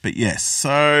on that. But yes,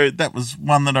 so that was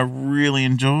one that I really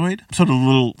enjoyed. Sort of a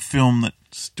little film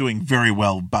that's doing very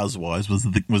well buzz-wise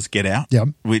was Get Out. Yeah.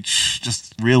 Which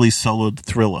just really solid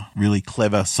thriller. Really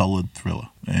clever, solid thriller.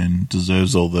 And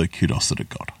deserves all the kudos that it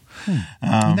got.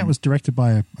 And that was directed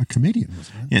by a comedian,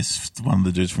 wasn't it? Yes, one of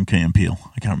the dudes from Key and Peele.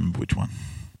 I can't remember which one.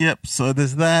 Yep, so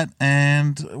there's that,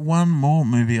 and one more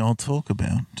movie I'll talk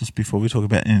about, just before we talk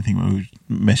about anything we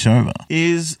mesh over,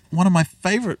 is one of my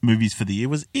favourite movies for the year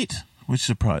was It, which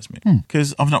surprised me,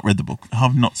 because I've not read the book.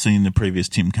 I've not seen the previous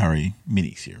Tim Curry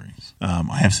miniseries.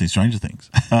 I have seen Stranger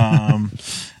Things.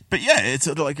 But yeah, it's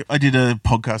like I did a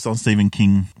podcast on Stephen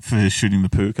King for Shooting the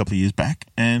Poo a couple of years back,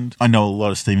 and I know a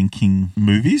lot of Stephen King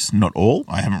movies, not all.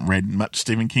 I haven't read much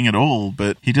Stephen King at all,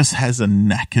 but he just has a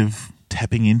knack of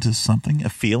tapping into something, a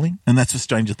feeling, and that's what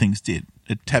Stranger Things did.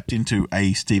 It tapped into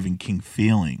a Stephen King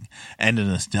feeling and a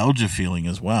nostalgia feeling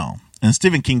as well. And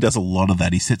Stephen King does a lot of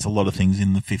that. He sets a lot of things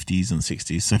in the 50s and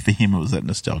 60s. So for him, it was that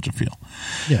nostalgia feel.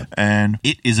 Yeah. And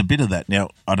It is a bit of that. Now,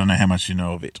 I don't know how much you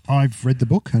know of it. I've read the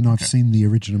book and I've seen the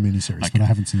original miniseries, but I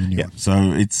haven't seen the new one. So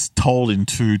it's told in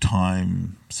 2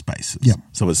 time spaces. Yeah.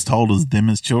 So it's told as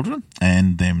them as children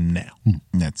and them now. And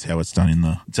that's how it's done in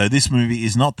the... So this movie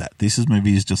is not that. This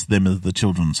movie is just them as the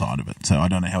children side of it. So I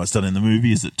don't know how it's done in the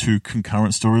movie. Is it 2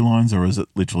 concurrent storylines, or is it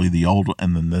literally the old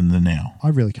and then the now? I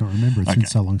really can't remember. It's been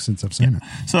so long since I've seen it.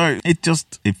 So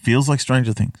it feels like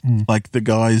Stranger Things. Like the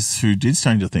guys who did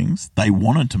Stranger Things, they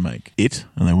wanted to make it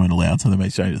and they weren't allowed, so they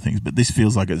made Stranger Things. But this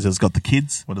feels like it's just got the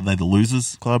kids. What are they, the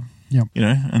Losers Club? Yep.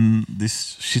 And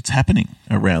this shit's happening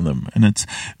around them. And it's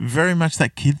very much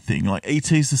that kid thing. Like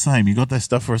E.T.'s the same. You got that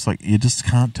stuff where it's like, you just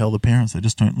can't tell the parents. They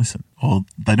just don't listen. Or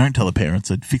they don't tell the parents.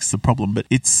 They'd fix the problem. But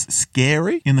it's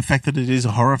scary in the fact that it is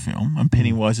a horror film and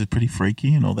Pennywise is pretty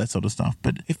freaky and all that sort of stuff.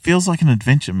 But it feels like an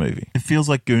adventure movie. It feels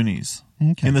like Goonies.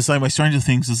 Okay. In the same way, Stranger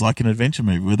Things is like an adventure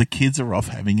movie where the kids are off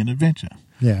having an adventure.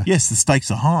 Yeah. Yes, the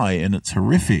stakes are high and it's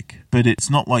horrific, but it's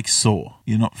not like Saw.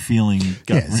 You're not feeling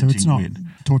gut-wrenching. So it's not weird.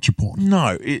 torture porn.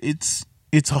 No, it's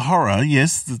a horror,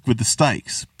 yes, with the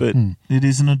stakes, but it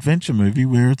is an adventure movie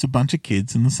where it's a bunch of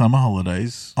kids in the summer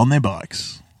holidays on their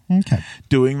bikes. Okay.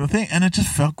 Doing the thing, and it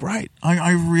just felt great.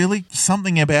 I really,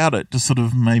 something about it just sort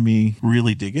of made me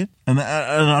really dig it, and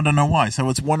I don't know why. So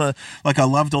it's one of, like, I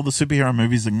loved all the superhero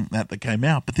movies that came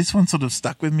out, but this one sort of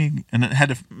stuck with me, and it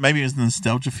had maybe it was the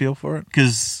nostalgia feel for it,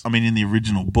 because, I mean, in the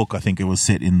original book, I think it was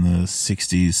set in the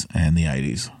 60s and the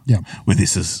 80s. Yeah. Where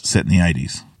this is set in the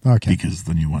 80s. Okay. Because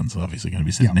the new one's obviously going to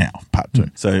be set now, part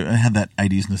 2. So it had that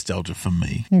 80s nostalgia for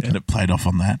me, and it played off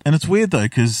on that. And it's weird, though,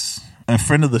 because a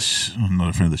friend of the not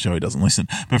a friend of the show, he doesn't listen,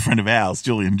 but a friend of ours,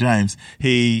 Julian James,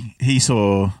 he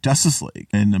saw Justice League,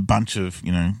 and a bunch of,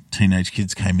 teenage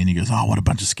kids came in. He goes, oh, what a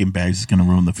bunch of skimbags, is going to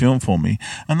ruin the film for me.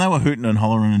 And they were hooting and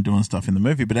hollering and doing stuff in the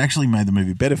movie, but it actually made the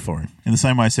movie better for him. In the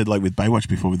same way I said, like with Baywatch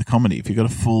before with the comedy, if you've got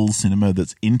a full cinema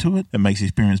that's into it, it makes the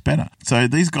experience better. So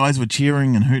these guys were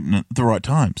cheering and hooting at the right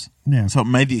times. Yeah. So it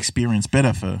made the experience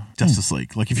better for Justice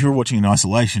League. Like if you were watching in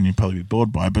isolation, you'd probably be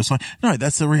bored by it. But it's like, no,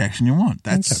 that's the reaction you want.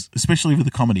 That's especially with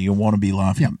the comedy, you want to be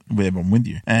laughing with everyone with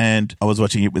you. And I was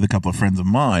watching it with a couple of friends of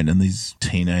mine, and these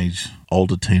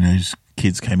older teenage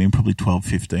kids came in, probably 12,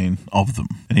 15 of them.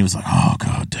 And he was like, oh,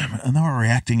 God damn it. And they were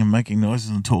reacting and making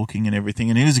noises and talking and everything.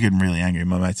 And he was getting really angry.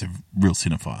 My mate's a real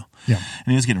cinephile. Yeah. And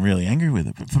he was getting really angry with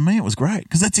it. But for me, it was great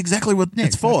because that's exactly what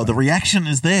it's for. The reaction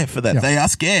is there for that. Yeah. They are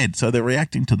scared. So they're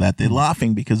reacting to that. They're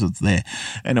laughing because it's there.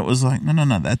 And it was like, no,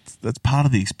 that's part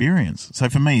of the experience. So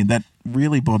for me, that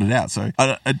really brought it out. So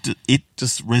it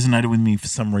just resonated with me for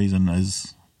some reason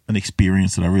as an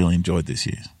experience that I really enjoyed this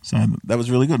year. So that was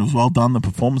really good. It was well done. The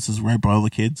performances were great by all the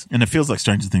kids. And it feels like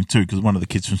Stranger Things too, because one of the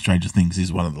kids from Stranger Things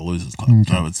is one of the Losers Club.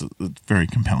 So it's very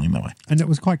compelling that way. And it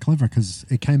was quite clever because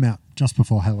it came out just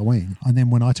before Halloween. And then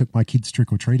when I took my kids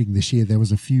trick-or-treating this year, there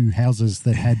was a few houses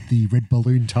that had the red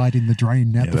balloon tied in the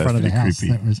drain out the front of the house.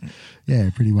 Creepy. That was,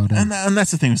 pretty well done. And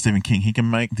that's the thing with Stephen King. He can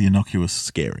make the innocuous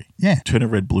scary. Yeah. Turn a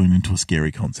red balloon into a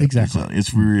scary concept. Exactly.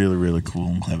 It's really, really cool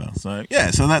and clever. So,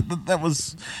 so that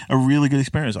was a really good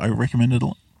experience. I recommend it a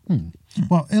lot.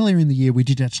 Well, earlier in the year, we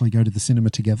did actually go to the cinema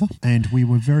together, and we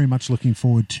were very much looking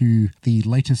forward to the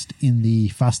latest in the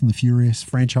Fast and the Furious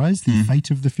franchise, The Fate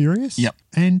of the Furious. Yep.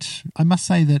 And I must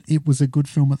say that it was a good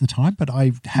film at the time, but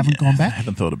I haven't gone back. I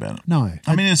haven't thought about it. No.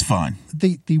 I mean, it's fine.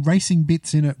 The racing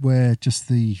bits in it were just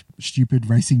the stupid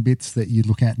racing bits that you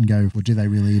look at and go, well, do they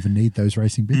really even need those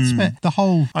racing bits? But the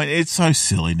whole... It's so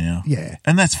silly now. Yeah.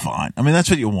 And that's fine. I mean, that's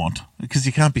what you want, because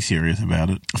you can't be serious about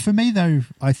it. For me, though,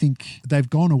 I think they've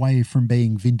gone away from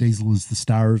being Vin Diesel as the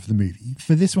star of the movie.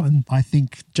 For this one, I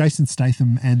think Jason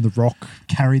Statham and The Rock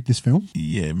carried this film.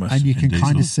 Yeah, most and you Vin can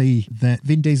kind Diesel. of see that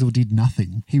Vin Diesel did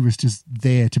nothing. He was just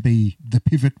there to be the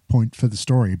pivot point for the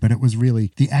story, but it was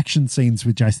really the action scenes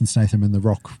with Jason Statham and The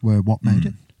Rock were what made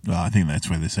it. Well, I think that's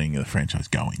where they're seeing the franchise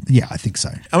going. Yeah, I think so.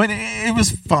 I mean, it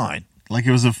was fine. Like,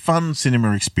 it was a fun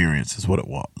cinema experience is what it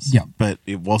was. Yeah. But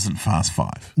it wasn't Fast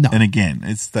Five. No. And again,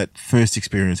 it's that first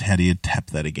experience. How do you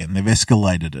tap that again? They've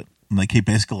escalated it. And they keep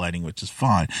escalating, which is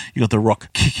fine. You got The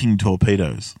Rock kicking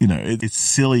torpedoes. You know, it's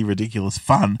silly, ridiculous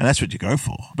fun, and that's what you go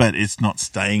for. But it's not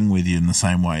staying with you in the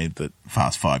same way that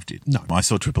Fast Five did. No. I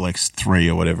saw Triple X 3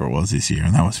 or whatever it was this year,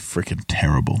 and that was freaking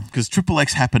terrible. Because Triple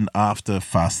X happened after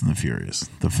Fast and the Furious,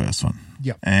 the first one.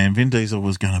 Yep. And Vin Diesel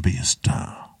was going to be a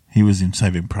star. He was in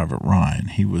Saving Private Ryan.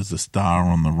 He was the star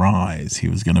on the rise. He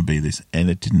was going to be this, and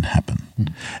it didn't happen.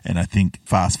 And I think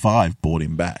Fast Five brought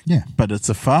him back. Yeah. But it's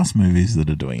the Fast movies that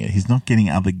are doing it. He's not getting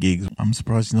other gigs. I'm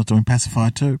surprised he's not doing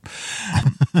Pacifier too.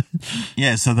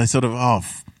 Yeah, so they sort of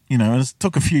off. You know, and it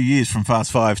took a few years from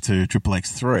Fast 5 to Triple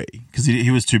X 3 because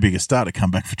he was too big a star to come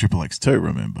back for Triple X 2,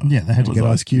 remember? Yeah, they had to get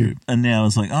Ice Cube. And now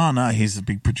it's like, oh no, he's a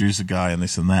big producer guy and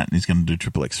this and that, and he's going to do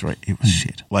Triple X 3. It was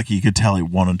shit. Like, you could tell he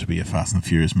wanted to be a Fast and the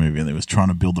Furious movie and he was trying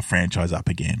to build the franchise up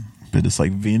again. But it's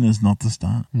like, Vin is not the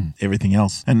star. Everything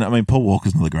else. And I mean, Paul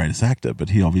Walker's not the greatest actor, but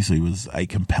he obviously was a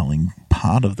compelling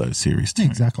part of those series too.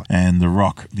 Exactly. And The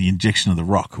Rock, the injection of The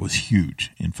Rock was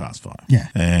huge in Fast 5. Yeah.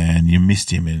 And you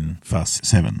missed him in Fast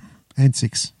 7. And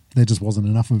 6. There just wasn't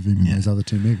enough of him in those other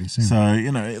two movies. Yeah. So, you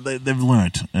know, they've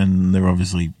learnt and they're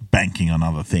obviously banking on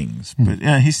other things. But, you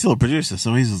know, he's still a producer,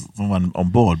 so he's the one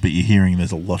on board. But you're hearing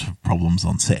there's a lot of problems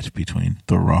on set between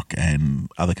The Rock and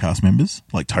other cast members.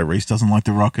 Like Tyrese doesn't like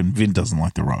The Rock and Vin doesn't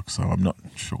like The Rock, so I'm not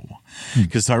sure.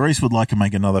 Because Tyrese would like to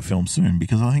make another film soon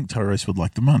because I think Tyrese would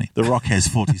like the money. The Rock has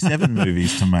 47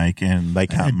 movies to make and they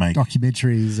can't make...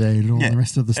 documentaries and all the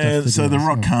rest of the stuff. And so The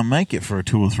Rock can't make it for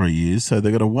 2 or 3 years, so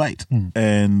they've got to wait.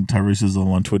 And Tyrese is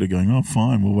all on Twitter going, oh,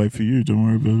 fine, we'll wait for you. Don't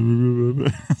worry about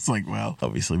it. It's like, well,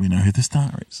 obviously we know who the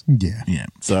star is. Yeah. Yeah.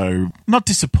 So not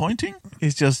disappointing.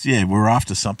 It's just, we're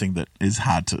after something that is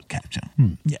hard to capture.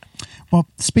 Yeah. Well,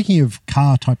 speaking of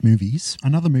car-type movies,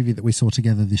 another movie that we saw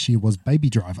together this year was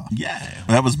Baby Driver. Yeah.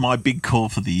 That was my big call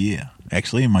for the year,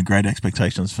 actually, and my great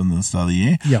expectations from the start of the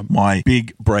year. Yeah. My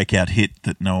big breakout hit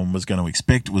that no one was going to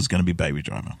expect was going to be Baby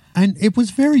Driver. And it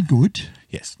was very good.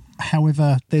 Yes.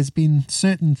 However, there's been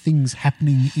certain things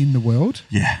happening in the world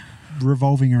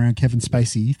revolving around Kevin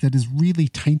Spacey that has really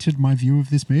tainted my view of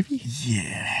this movie.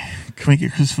 Yeah. Can we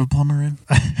get Christopher Plummer in?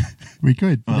 We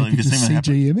could. Well, we could just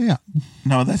CG him out.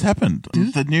 No, that's happened.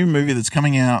 The new movie that's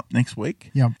coming out next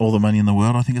week, All the Money in the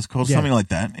World, I think it's called, something like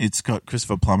that. It's got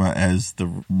Christopher Plummer as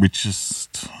the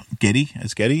richest Getty,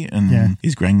 and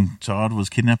his grandchild was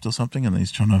kidnapped or something, and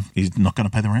he's not going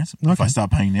to pay the ransom. Okay. If I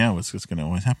start paying now, it's going to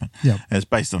always happen. Yeah. And it's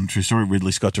based on a true story.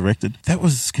 Ridley Scott directed. That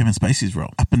was Kevin Spacey's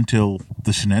role up until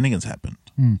the shenanigans happened.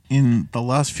 In the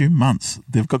last few months,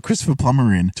 they've got Christopher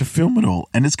Plummer in to film it all,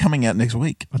 and it's coming out next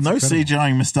week. That's no incredible.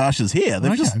 CGIing moustaches here.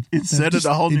 They've just inserted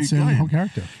a whole new guy. A whole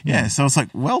character. Yeah, so it's like,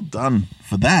 well done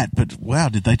for that, but wow,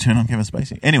 did they turn on Kevin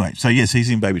Spacey? Anyway, so yes,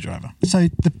 he's in Baby Driver. So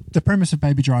the premise of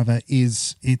Baby Driver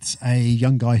is it's a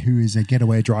young guy who is a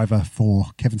getaway driver for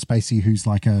Kevin Spacey, who's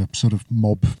like a sort of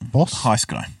mob boss. Heist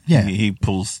guy. Yeah. He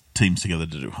pulls teams together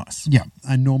to do heists. Yeah,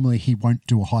 and normally he won't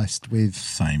do a heist with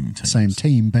same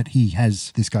team, but he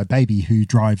has this guy Baby who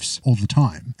drives all the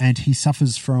time, and he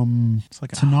suffers from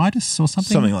tinnitus or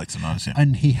something. Something like tinnitus, yeah.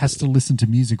 And he has to listen to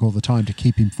music all the time to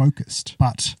keep him focused.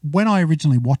 But when I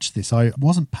originally watched this, I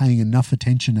wasn't paying enough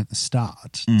attention at the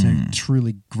start to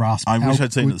truly grasp how wish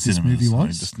I'd seen good it at this movie cinemas.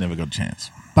 was. I just never got a chance.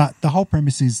 But the whole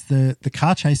premise is the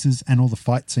car chases and all the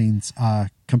fight scenes are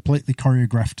completely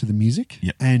choreographed to the music.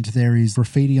 Yep. And there is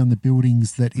graffiti on the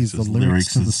buildings that is the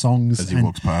lyrics to the songs. As he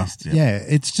walks past. Yep. Yeah,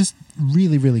 it's just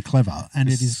really, really clever. And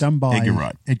it is done by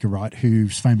Edgar Wright,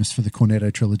 who's famous for the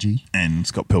Cornetto trilogy. And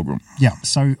Scott Pilgrim. Yeah,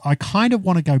 so I kind of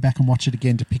want to go back and watch it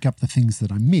again to pick up the things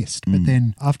that I missed. But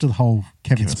then after the whole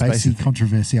Kevin Spacey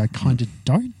controversy, I kind of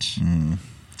don't.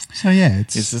 So yeah,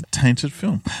 it's a tainted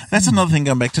film. That's another thing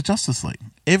going back to Justice League.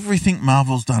 Everything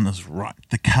Marvel's done is right.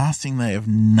 The casting they have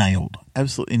nailed.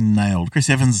 Absolutely nailed. Chris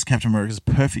Evans as Captain America is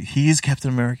perfect. He is Captain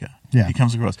America. Yeah. He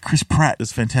comes across. Chris Pratt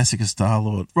is fantastic as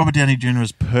Star-Lord. Robert Downey Jr.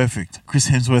 is perfect. Chris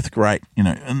Hemsworth, great.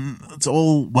 And it's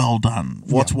all well done.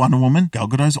 What's Wonder Woman? Gal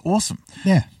Gadot's awesome.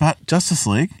 Yeah. But Justice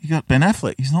League, you got Ben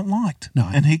Affleck. He's not liked. No.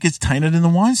 And he gets tainted in the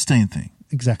Weinstein thing.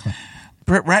 Exactly.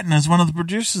 Brett Ratner is one of the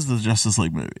producers of the Justice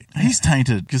League movie. He's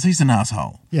tainted because he's an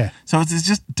asshole. Yeah. So it's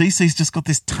just DC's just got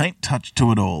this taint touch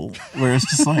to it all, where it's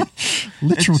just like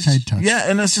literal taint touch. Yeah,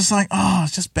 and it's just like,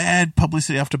 it's just bad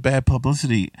publicity after bad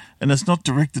publicity, and it's not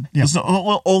directed. Yep. It's not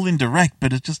all indirect,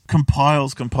 but it just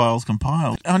compiles.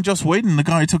 And Joss Whedon, the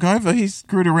guy who took over, he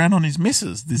screwed around on his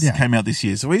missus. This came out this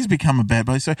year, so he's become a bad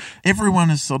boy. So everyone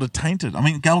is sort of tainted. I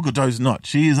mean, Gal Gadot's not.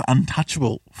 She is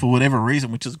untouchable for whatever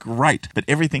reason, which is great, but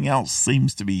everything else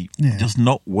seems to be just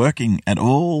not working at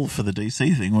all for the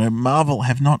DC thing, where Marvel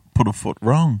have not put a foot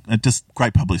wrong. It's just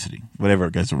great publicity, whatever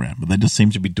it goes around, but they just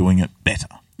seem to be doing it better.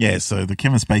 Yeah, so the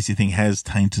Kevin Spacey thing has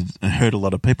hurt a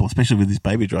lot of people, especially with this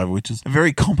Baby Driver, which is a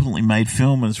very competently made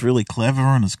film, and it's really clever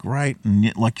and it's great. And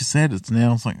yet, like you said, it's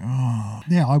like,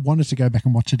 Yeah, I wanted to go back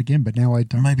and watch it again, but now I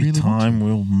don't maybe really time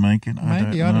will make it. I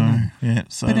don't know. Yeah,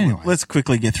 so but anyway, let's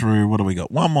quickly get through. What do we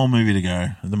got? One more movie to go.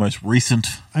 The most recent.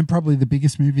 And probably the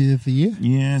biggest movie of the year.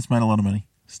 Yeah, it's made a lot of money.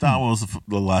 Star Wars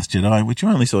The Last Jedi, which you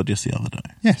only saw just the other day.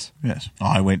 Yes.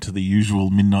 I went to the usual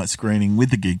midnight screening with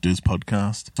the Geek Dudes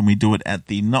podcast, and we do it at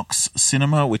the Knox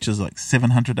Cinema, which is like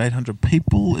 700, 800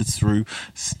 people. It's through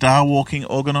Star Walking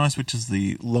Organised, which is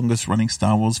the longest running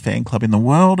Star Wars fan club in the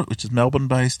world, which is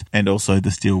Melbourne-based, and also the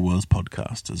Steel Wars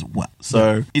podcast as well.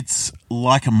 So it's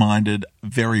like-minded,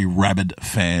 very rabid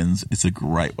fans. It's a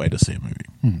great way to see a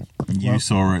movie. You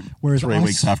saw it 3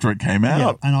 weeks after it came out.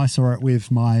 Yeah, and I saw it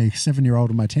with my 7-year-old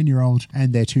and my 10-year-old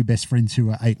and their two best friends who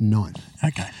are 8 and 9.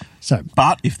 Okay. So,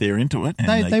 but if they're into it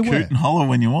and they coot were. And holler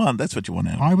when you want, that's what you want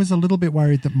out of it. I was a little bit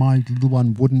worried that my little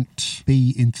one wouldn't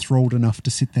be enthralled enough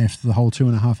to sit there for the whole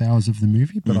 2.5 hours of the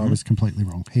movie, but I was completely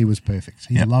wrong. He was perfect.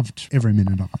 He loved every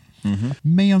minute of it.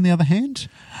 Me, on the other hand,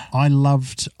 I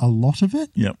loved a lot of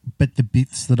it, but the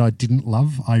bits that I didn't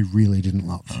love, I really didn't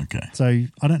love. Okay. So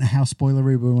I don't know how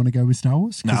spoilery we want to go with Star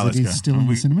Wars, because it is still in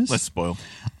the cinemas. Let's spoil.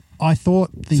 I thought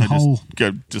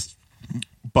Just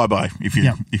bye-bye. If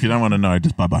you don't want to know,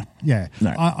 just bye-bye. Yeah.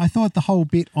 No. I thought the whole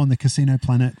bit on the casino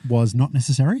planet was not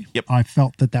necessary. Yep. I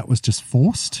felt that was just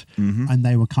forced, and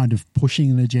they were kind of pushing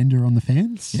an agenda on the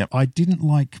fans. Yep. I didn't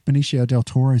like Benicio del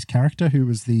Toro's character, who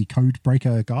was the code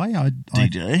breaker guy.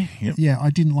 DJ. I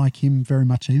didn't like him very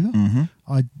much either.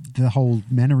 The whole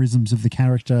mannerisms of the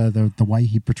character, the way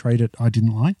he portrayed it, I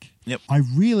didn't like. Yep. I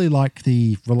really like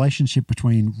the relationship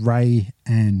between Rey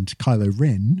and Kylo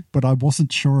Ren, but I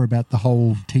wasn't sure about the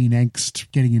whole teen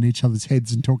angst getting in each other's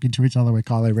heads and talking to each other where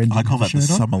Kylo Ren didn't I call have that a the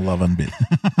shirt on. summer loving bit.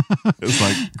 It was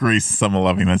like Grease summer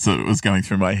loving. That's what was going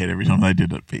through my head every time they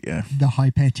did it. But yeah. The high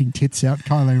panting tits out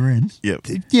Kylo Ren. Yep.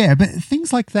 Yeah, but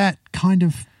things like that kind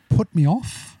of put me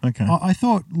off. Okay. I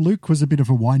thought Luke was a bit of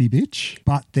a whiny bitch,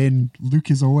 but then Luke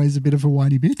is always a bit of a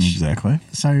whiny bitch. Exactly.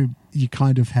 So you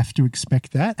kind of have to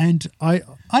expect that. And I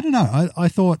don't know. I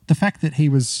thought the fact that he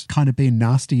was kind of being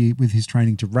nasty with his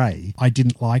training to Rey, I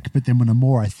didn't like. But then when the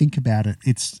more I think about it,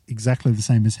 it's exactly the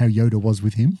same as how Yoda was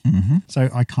with him. So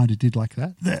I kind of did like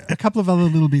that. A couple of other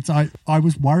little bits. I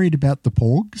was worried about the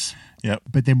Porgs. Yep.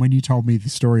 But then when you told me the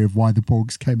story of why the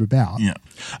Porgs came about. Yeah.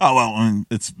 Oh, well,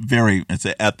 it's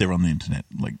out there on the internet.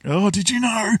 Like, oh, did you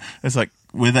know? It's like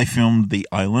where they filmed the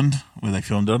island, where they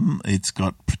filmed it, it's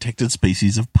got protected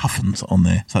species of puffins on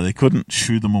there. So they couldn't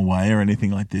shoo them away or anything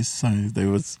like this. So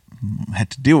had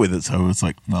to deal with it. So it was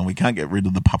like, well, we can't get rid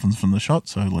of the puffins from the shot,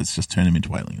 so let's just turn them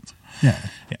into aliens. Yeah.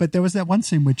 But there was that one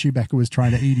scene where Chewbacca was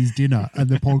trying to eat his dinner and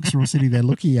the Porgs were all sitting there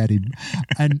looking at him.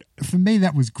 And for me,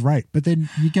 that was great. But then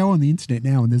you go on the internet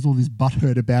now and there's all this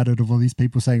butthurt about it of all these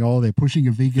people saying, oh, they're pushing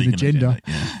a vegan agenda.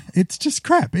 Yeah. It's just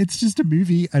crap. It's just a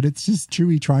movie and it's just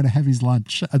Chewie trying to have his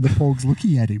lunch and the Porgs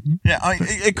looking at him. Yeah,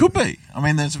 it could be. I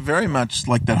mean, there's very much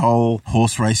like that whole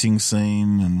horse racing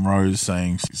scene and Rose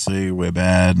saying, see, we're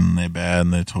bad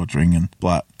and they're torturing and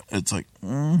blah. it's like,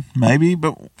 maybe,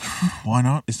 but why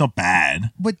not? It's not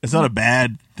bad. But- it's not a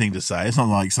bad thing to say. It's not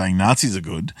like saying Nazis are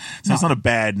good. So it's not a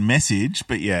bad message,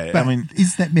 but yeah, But I mean,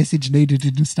 is that message needed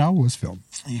in a Star Wars film?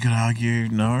 you could argue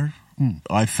no.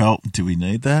 I felt, do we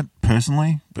need that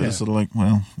personally? But it's sort of like,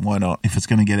 well, why not? If it's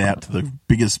going to get out to the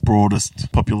biggest,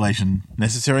 broadest population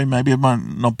necessary, maybe it might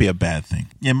not be a bad thing.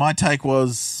 Yeah, my take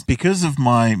was, because of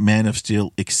my Man of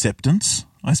Steel acceptance,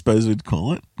 I suppose we'd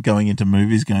call it, going into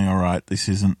movies, going, all right, this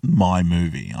isn't my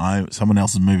movie. Someone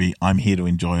else's movie. I'm here to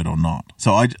enjoy it or not.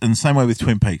 So in the same way with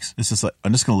Twin Peaks, it's just like,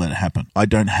 I'm just going to let it happen. I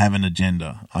don't have an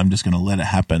agenda. I'm just going to let it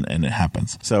happen, and it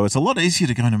happens. So it's a lot easier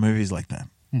to go into movies like that.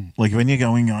 Like when you're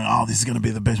going, oh, this is going to be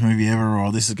the best movie ever,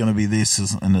 or this is going to be this,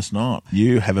 and it's not.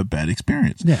 You have a bad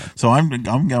experience. Yeah. So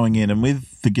I'm going in, and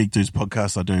with the Geek Dudes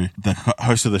podcast I do, the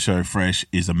host of the show, Fresh,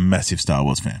 is a massive Star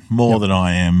Wars fan, more than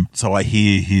I am. So I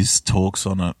hear his talks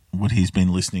on it, what he's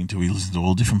been listening to. He listens to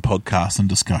all different podcasts and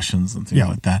discussions and things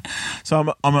like that.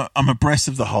 So I'm abreast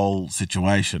of the whole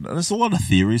situation. And there's a lot of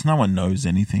theories. No one knows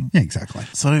anything. Yeah, exactly.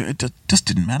 So it just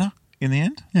didn't matter. In the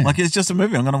end, like, it's just a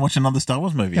movie. I'm going to watch another Star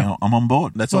Wars movie. Yeah. I'm on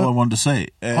board. That's all I wanted to see.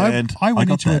 And I went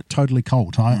got into that. it totally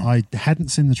cold. I hadn't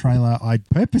seen the trailer. I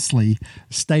purposely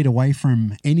stayed away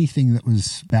from anything that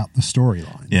was about the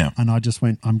storyline. Yeah. And I just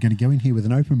went, I'm going to go in here with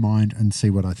an open mind and see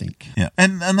what I think. Yeah,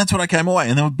 and that's what I came away.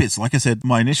 And there were bits. Like I said,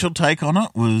 my initial take on it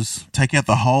was take out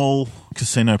the whole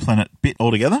Casino Planet bit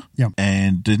altogether. Yep.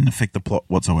 And didn't affect the plot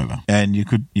whatsoever. And you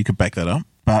could back that up.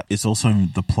 But it's also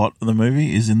the plot of the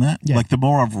movie is in that. Yeah. Like, the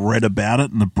more I've read about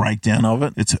it and the breakdown of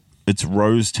it, it's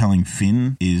Rose telling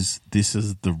Finn this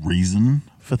is the reason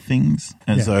for things.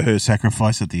 And so her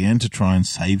sacrifice at the end to try and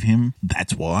save him,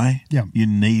 that's why. Yeah. You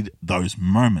need those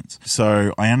moments.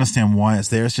 So I understand why it's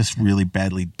there. It's just really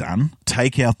badly done.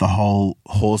 Take out the whole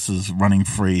horses running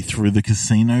free through the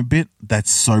casino bit.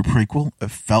 That's so prequel.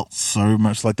 It felt so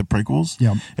much like the prequels.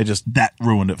 Yeah. That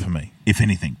ruined it for me. If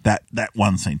anything, that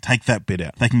one scene, take that bit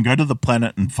out. They can go to the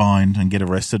planet and find and get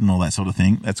arrested and all that sort of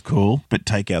thing. That's cool. But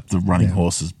take out the running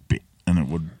horses bit and it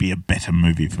would be a better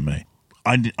movie for me.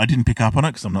 I didn't pick up on it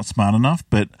because I'm not smart enough,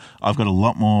 but I've got a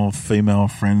lot more female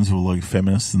friends who are like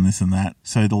feminists and this and that.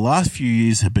 So the last few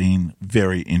years have been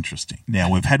very interesting.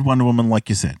 Now, we've had Wonder Woman, like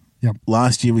you said. Yep.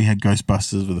 Last year we had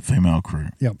Ghostbusters with a female crew.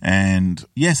 Yep. And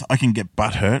yes, I can get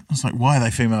butthurt. It's like, why are they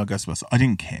female Ghostbusters? I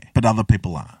didn't care. But other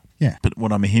people are. Yeah. But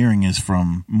what I'm hearing is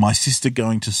from my sister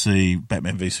going to see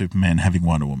Batman v Superman having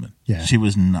Wonder Woman. Yeah. She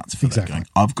was nuts for that, going,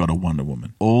 I've got a Wonder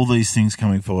Woman. All these things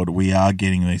coming forward, we are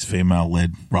getting these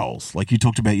female-led roles. Like you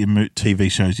talked about your TV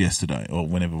shows yesterday, or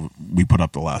whenever we put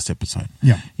up the last episode.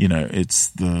 Yeah. You know, it's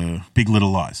the Big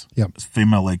Little Lies. Yep. It's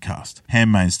female-led cast.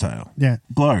 Handmaid's Tale. Yeah.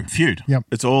 Glow. Feud. Yep.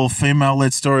 It's all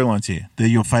female-led storylines here. They're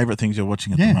your favourite things you're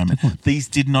watching at the moment. Definitely. These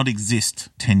did not exist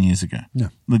 10 years ago. No.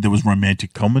 There was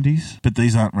romantic comedies, but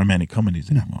these aren't romantic comedies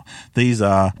anymore. These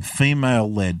are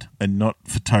female-led and not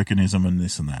for tokenism and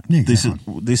this and that. Yeah,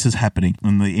 exactly. This is happening.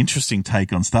 And the interesting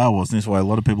take on Star Wars, and this is why a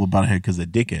lot of people are butthurt because they're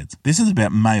dickheads, this is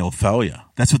about male failure.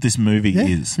 That's what this movie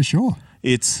is. For sure.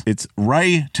 It's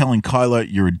Rey telling Kylo,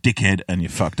 you're a dickhead and you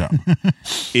fucked up.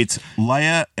 It's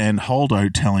Leia and Holdo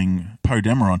telling Poe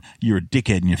Dameron, you're a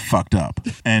dickhead and you fucked up.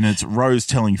 And it's Rose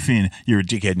telling Finn, you're a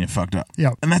dickhead and you fucked up.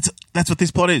 Yep. And that's what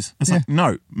this plot is. It's like,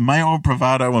 no, male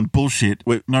bravado and bullshit,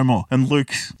 no more. And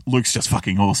Luke's just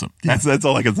fucking awesome. Yeah. That's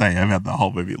all I can say about the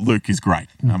whole movie. Luke is great.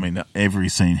 I mean, every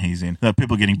scene he's in.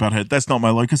 People getting butthurt, that's not my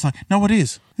Luke. It's like, no, it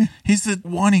is. He's the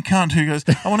whiny cunt who goes,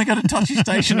 I want to go to Touchy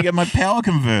Station to get my power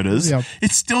converters. Yep.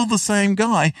 It's still the same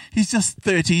guy. He's just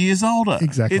 30 years older.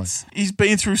 Exactly. He's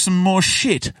been through some more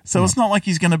shit. So it's not like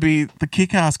he's going to be the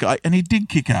kick-ass guy. And he did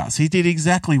kick ass. He did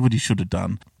exactly what he should have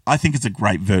done. I think it's a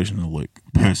great version of Luke,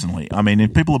 personally. I mean,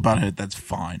 if people are butthurt, that's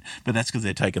fine. But that's because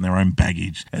they're taking their own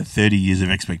baggage and 30 years of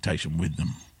expectation with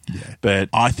them. Yeah. But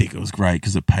I think it was great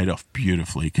because it paid off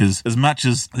beautifully. Because as much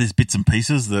as there's bits and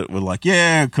pieces that were like,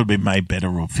 yeah, it could be made better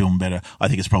or filmed better, I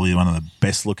think it's probably one of the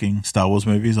best looking Star Wars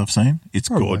movies I've seen. It's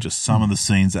gorgeous. Some of the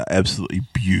scenes are absolutely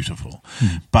beautiful.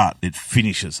 But it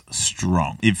finishes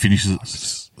strong. It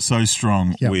finishes so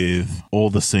strong with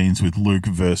all the scenes with Luke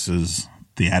versus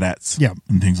the AT-ATs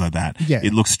and things like that. Yeah.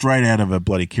 It looks straight out of a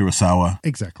bloody Kurosawa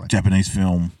Japanese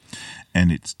film. And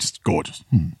it's just gorgeous.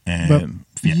 And but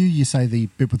for you say the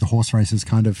bit with the horse races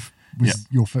kind of was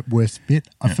your worst bit.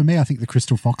 For me, I think the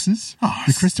Crystal Foxes.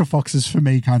 The Crystal Foxes, for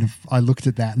me, kind of, I looked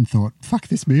at that and thought, fuck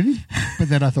this movie. But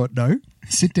then I thought, no,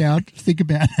 Sit down, think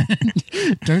about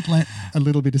it. Don't let a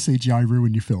little bit of CGI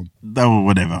ruin your film. They were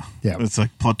whatever. Yeah. It's a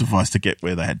plot device to get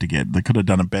where they had to get. They could have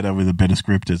done it better with a better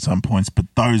script at some points, but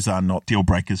those are not deal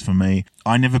breakers for me.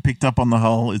 I never picked up on the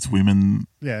whole it's women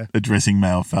addressing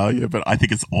male failure, but I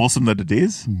think it's awesome that it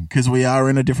is because we are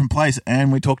in a different place.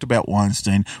 And we talked about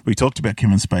Weinstein. We talked about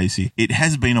Kevin Spacey. It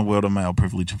has been a world of male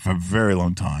privilege for a very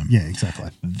long time. Yeah,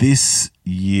 exactly. This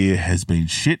year has been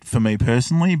shit for me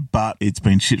personally, but it's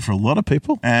been shit for a lot of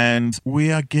people, and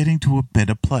we are getting to a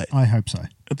better place. I hope so.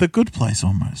 The good place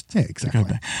almost. Yeah,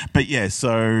 exactly. But yeah,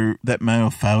 so that male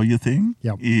failure thing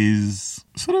is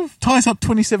sort of ties up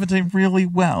 2017 really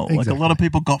well. Exactly. Like a lot of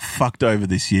people got fucked over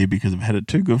this year because they've had it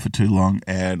too good for too long,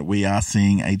 and we are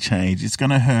seeing a change. It's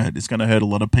going to hurt. It's going to hurt a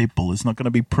lot of people. It's not going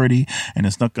to be pretty and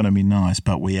it's not going to be nice,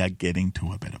 but we are getting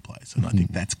to a better place, and I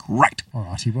think that's great. All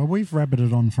righty. Well, we've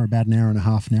rabbited on for about an hour and a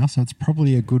half now, so it's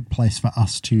probably a good place for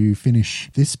us to finish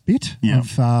this bit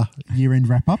of year-end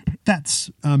wrap-up.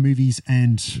 That's movies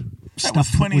and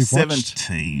stuff that was that we've watched.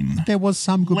 2017. There was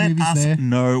some good movies there. Let us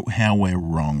know how we're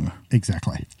wrong.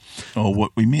 Exactly. Or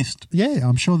what we missed. Yeah,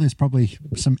 I'm sure there's probably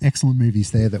some excellent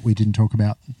movies there that we didn't talk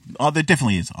about. Oh, there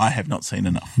definitely is. I have not seen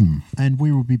enough. And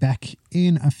we will be back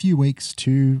in a few weeks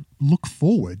to look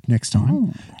forward next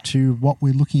time to what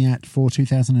we're looking at for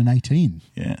 2018.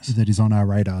 Yes. That is on our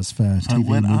radars for TV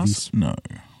let movies. us know.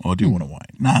 Or do you want to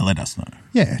wait? No, let us know.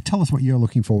 Yeah, tell us what you're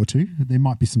looking forward to. There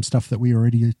might be some stuff that we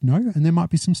already know, and there might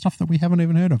be some stuff that we haven't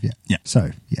even heard of yet. Yeah. So,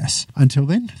 yes. Until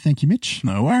then, thank you, Mitch.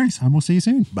 No worries. And we'll see you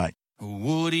soon. Bye.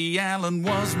 Woody Allen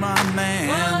was my man.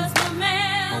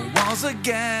 I was a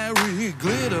Gary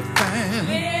Glitter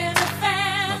fan.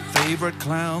 My favorite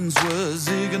clowns were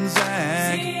Zig and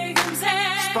Zag.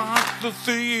 Spark the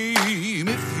theme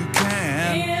if you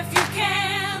can.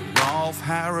 Rolf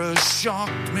Harris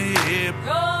shocked me.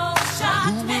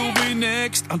 Who will be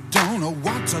next? I don't know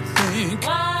what to think.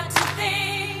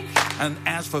 And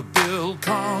as for Bill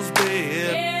Cosby,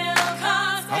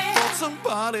 I thought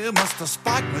somebody must have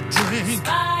spiked my drink.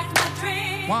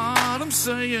 What I'm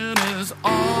saying is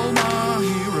all my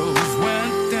heroes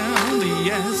went down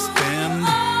the S-Bend.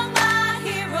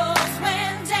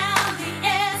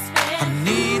 I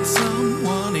need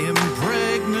someone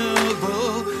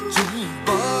impregnable to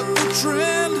buck the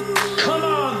trend. Come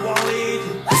on, Wally.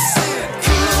 I said,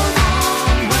 come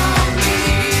on, Wally.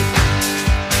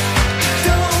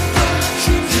 Don't put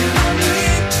cheating on me.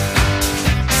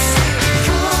 I said,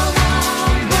 come on,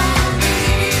 Wally.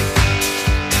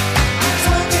 I'm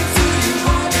talking to you,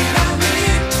 walking on me.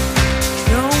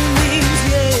 No means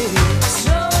yes.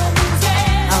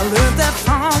 I learned that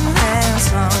from Lance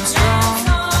Armstrong.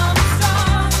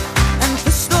 And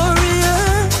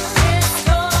Pistorius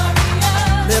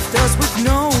left us with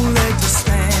no leg to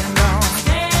stand on.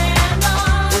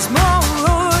 There's more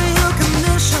royal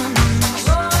commissions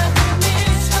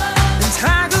than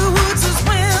Tiger Woods'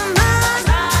 women.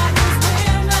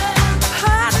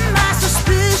 Hiding my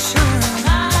suspicion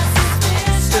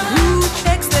that who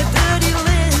checks their dirty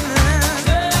linen.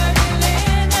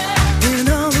 In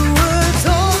other words,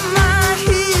 all my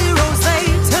heroes, they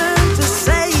turn to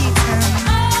Satan.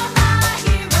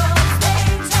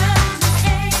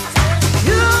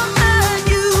 You're my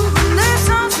new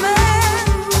Renaissance man,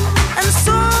 and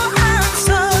so I'm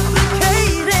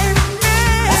supplicating.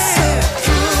 I said,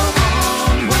 come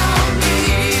on,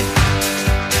 Wally.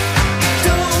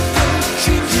 Don't go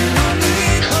cheating on me.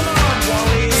 Come on,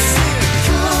 Wally. I said,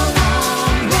 come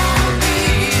on,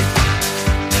 Wally.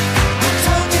 I'm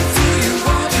talking to you,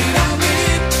 walking on me.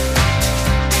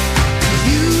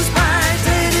 Use my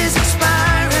date is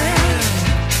expiring.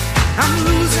 I'm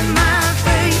losing my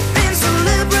faith in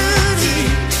celebrity.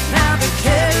 Now that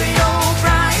Carrie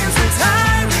O'Brien's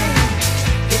retiring,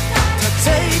 to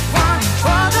take one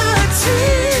for the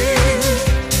team.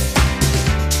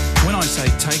 When I say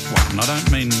take one, I don't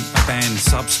mean a banned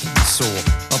substance or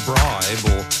a bribe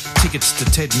or tickets to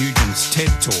Ted Nugent's TED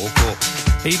Talk or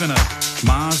even a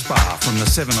Mars bar from the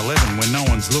 7-Eleven when no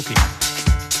one's looking.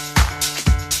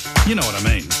 You know what I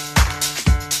mean.